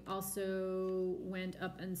 We also went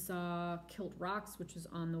up and saw Kilt Rocks, which was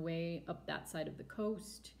on the way up that side of the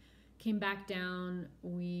coast. Came back down,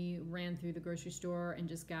 we ran through the grocery store and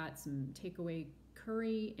just got some takeaway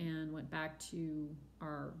curry and went back to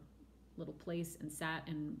our little place and sat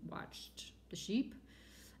and watched the sheep.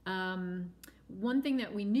 One thing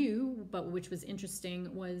that we knew, but which was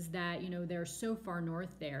interesting, was that, you know, they're so far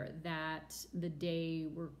north there that the day,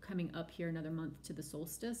 we're coming up here another month to the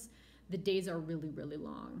solstice, the days are really, really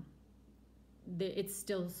long. It's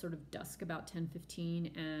still sort of dusk about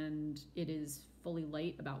 10:15, and it is fully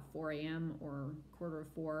light about 4 a.m. or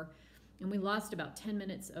 3:45. And we lost about 10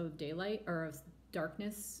 minutes of daylight, or of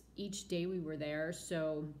darkness, each day we were there.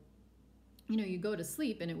 So, you know, you go to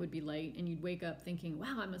sleep and it would be light, and you'd wake up thinking,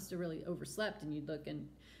 wow, I must have really overslept. And you'd look and,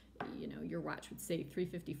 you know, your watch would say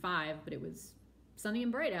 3:55, but it was sunny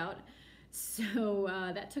and bright out. So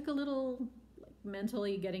that took a little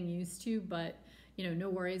mentally getting used to, but you know, no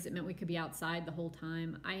worries. It meant we could be outside the whole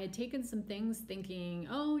time. I had taken some things thinking,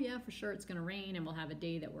 oh yeah, for sure it's gonna rain and we'll have a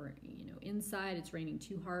day that we're, you know, inside. It's raining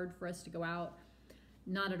too hard for us to go out.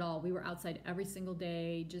 Not at all. We were outside every single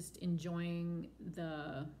day, just enjoying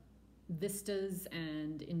the vistas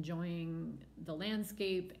and enjoying the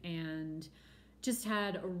landscape, and just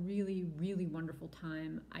had a really, really wonderful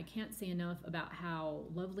time. I can't say enough about how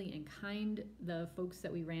lovely and kind the folks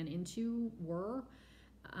that we ran into were.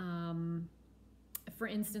 For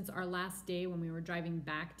instance, our last day when we were driving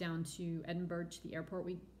back down to Edinburgh to the airport,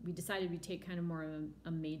 we decided we'd take kind of more of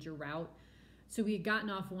a major route. So we had gotten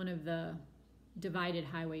off one of the divided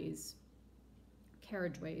highways,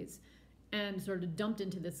 carriageways, and sort of dumped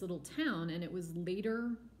into this little town, and it was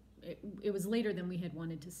later. It was later than we had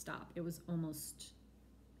wanted to stop. It was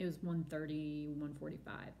 1:30,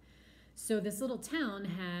 1:45. So this little town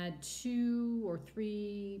had 2 or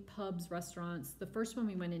 3 pubs, restaurants. The first one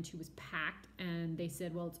we went into was packed, and they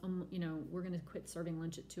said, well, it's, you know, we're going to quit serving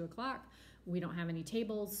lunch at 2 o'clock. We don't have any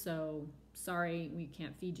tables, so sorry, we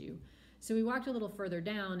can't feed you. So we walked a little further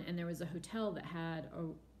down, and there was a hotel that had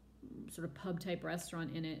a sort of pub type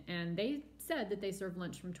restaurant in it, and they said that they serve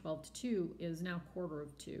lunch from 12 to 2 is now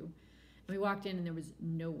 1:45. And we walked in and there was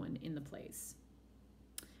no one in the place.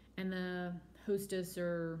 And the hostess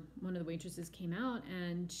or one of the waitresses came out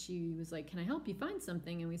and she was like, "Can I help you find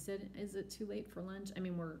something?" And we said, "Is it too late for lunch? I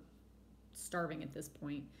mean, we're starving at this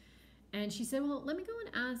point." And she said, "Well, let me go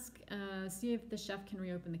and ask, see if the chef can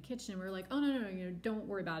reopen the kitchen." And we were like, "Oh, no, don't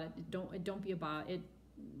worry about it. Don't be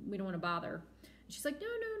we don't want to bother." And she's like,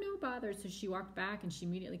 no bother. So she walked back and she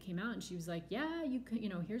immediately came out and she was like, "Yeah, you can,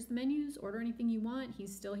 here's the menus, order anything you want.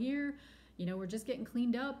 He's still here. We're just getting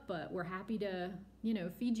cleaned up, but we're happy to,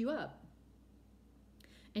 feed you up."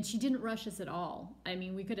 And she didn't rush us at all. I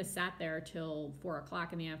mean, we could have sat there till 4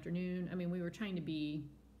 o'clock in the afternoon. I mean, we were trying to be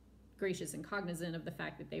gracious and cognizant of the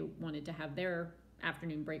fact that they wanted to have their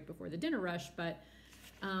afternoon break before the dinner rush. But,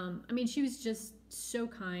 I mean, she was just so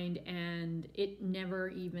kind, and it never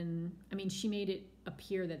even, I mean, she made it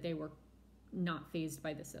appear that they were not fazed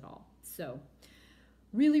by this at all. So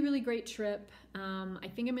really, really great trip. I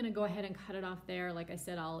think I'm going to go ahead and cut it off there. Like I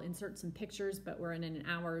said, I'll insert some pictures, but we're in an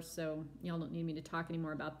hour, so y'all don't need me to talk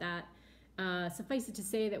anymore about that. Suffice it to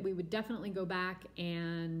say that we would definitely go back,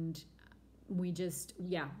 and we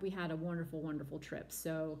had a wonderful, wonderful trip.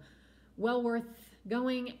 So well worth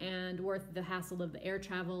going and worth the hassle of the air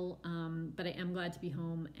travel. But I am glad to be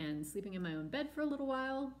home and sleeping in my own bed for a little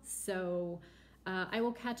while. So I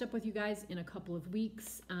will catch up with you guys in a couple of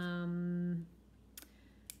weeks.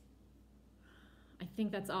 I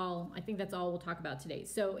think that's all we'll talk about today.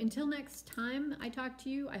 So until next time I talk to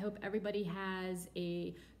you, I hope everybody has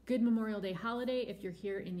a good Memorial Day holiday if you're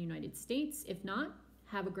here in the United States. If not,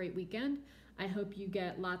 have a great weekend. I hope you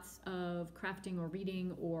get lots of crafting or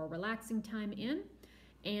reading or relaxing time in,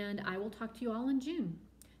 and I will talk to you all in June.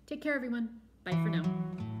 Take care, everyone. Bye for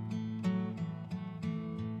now.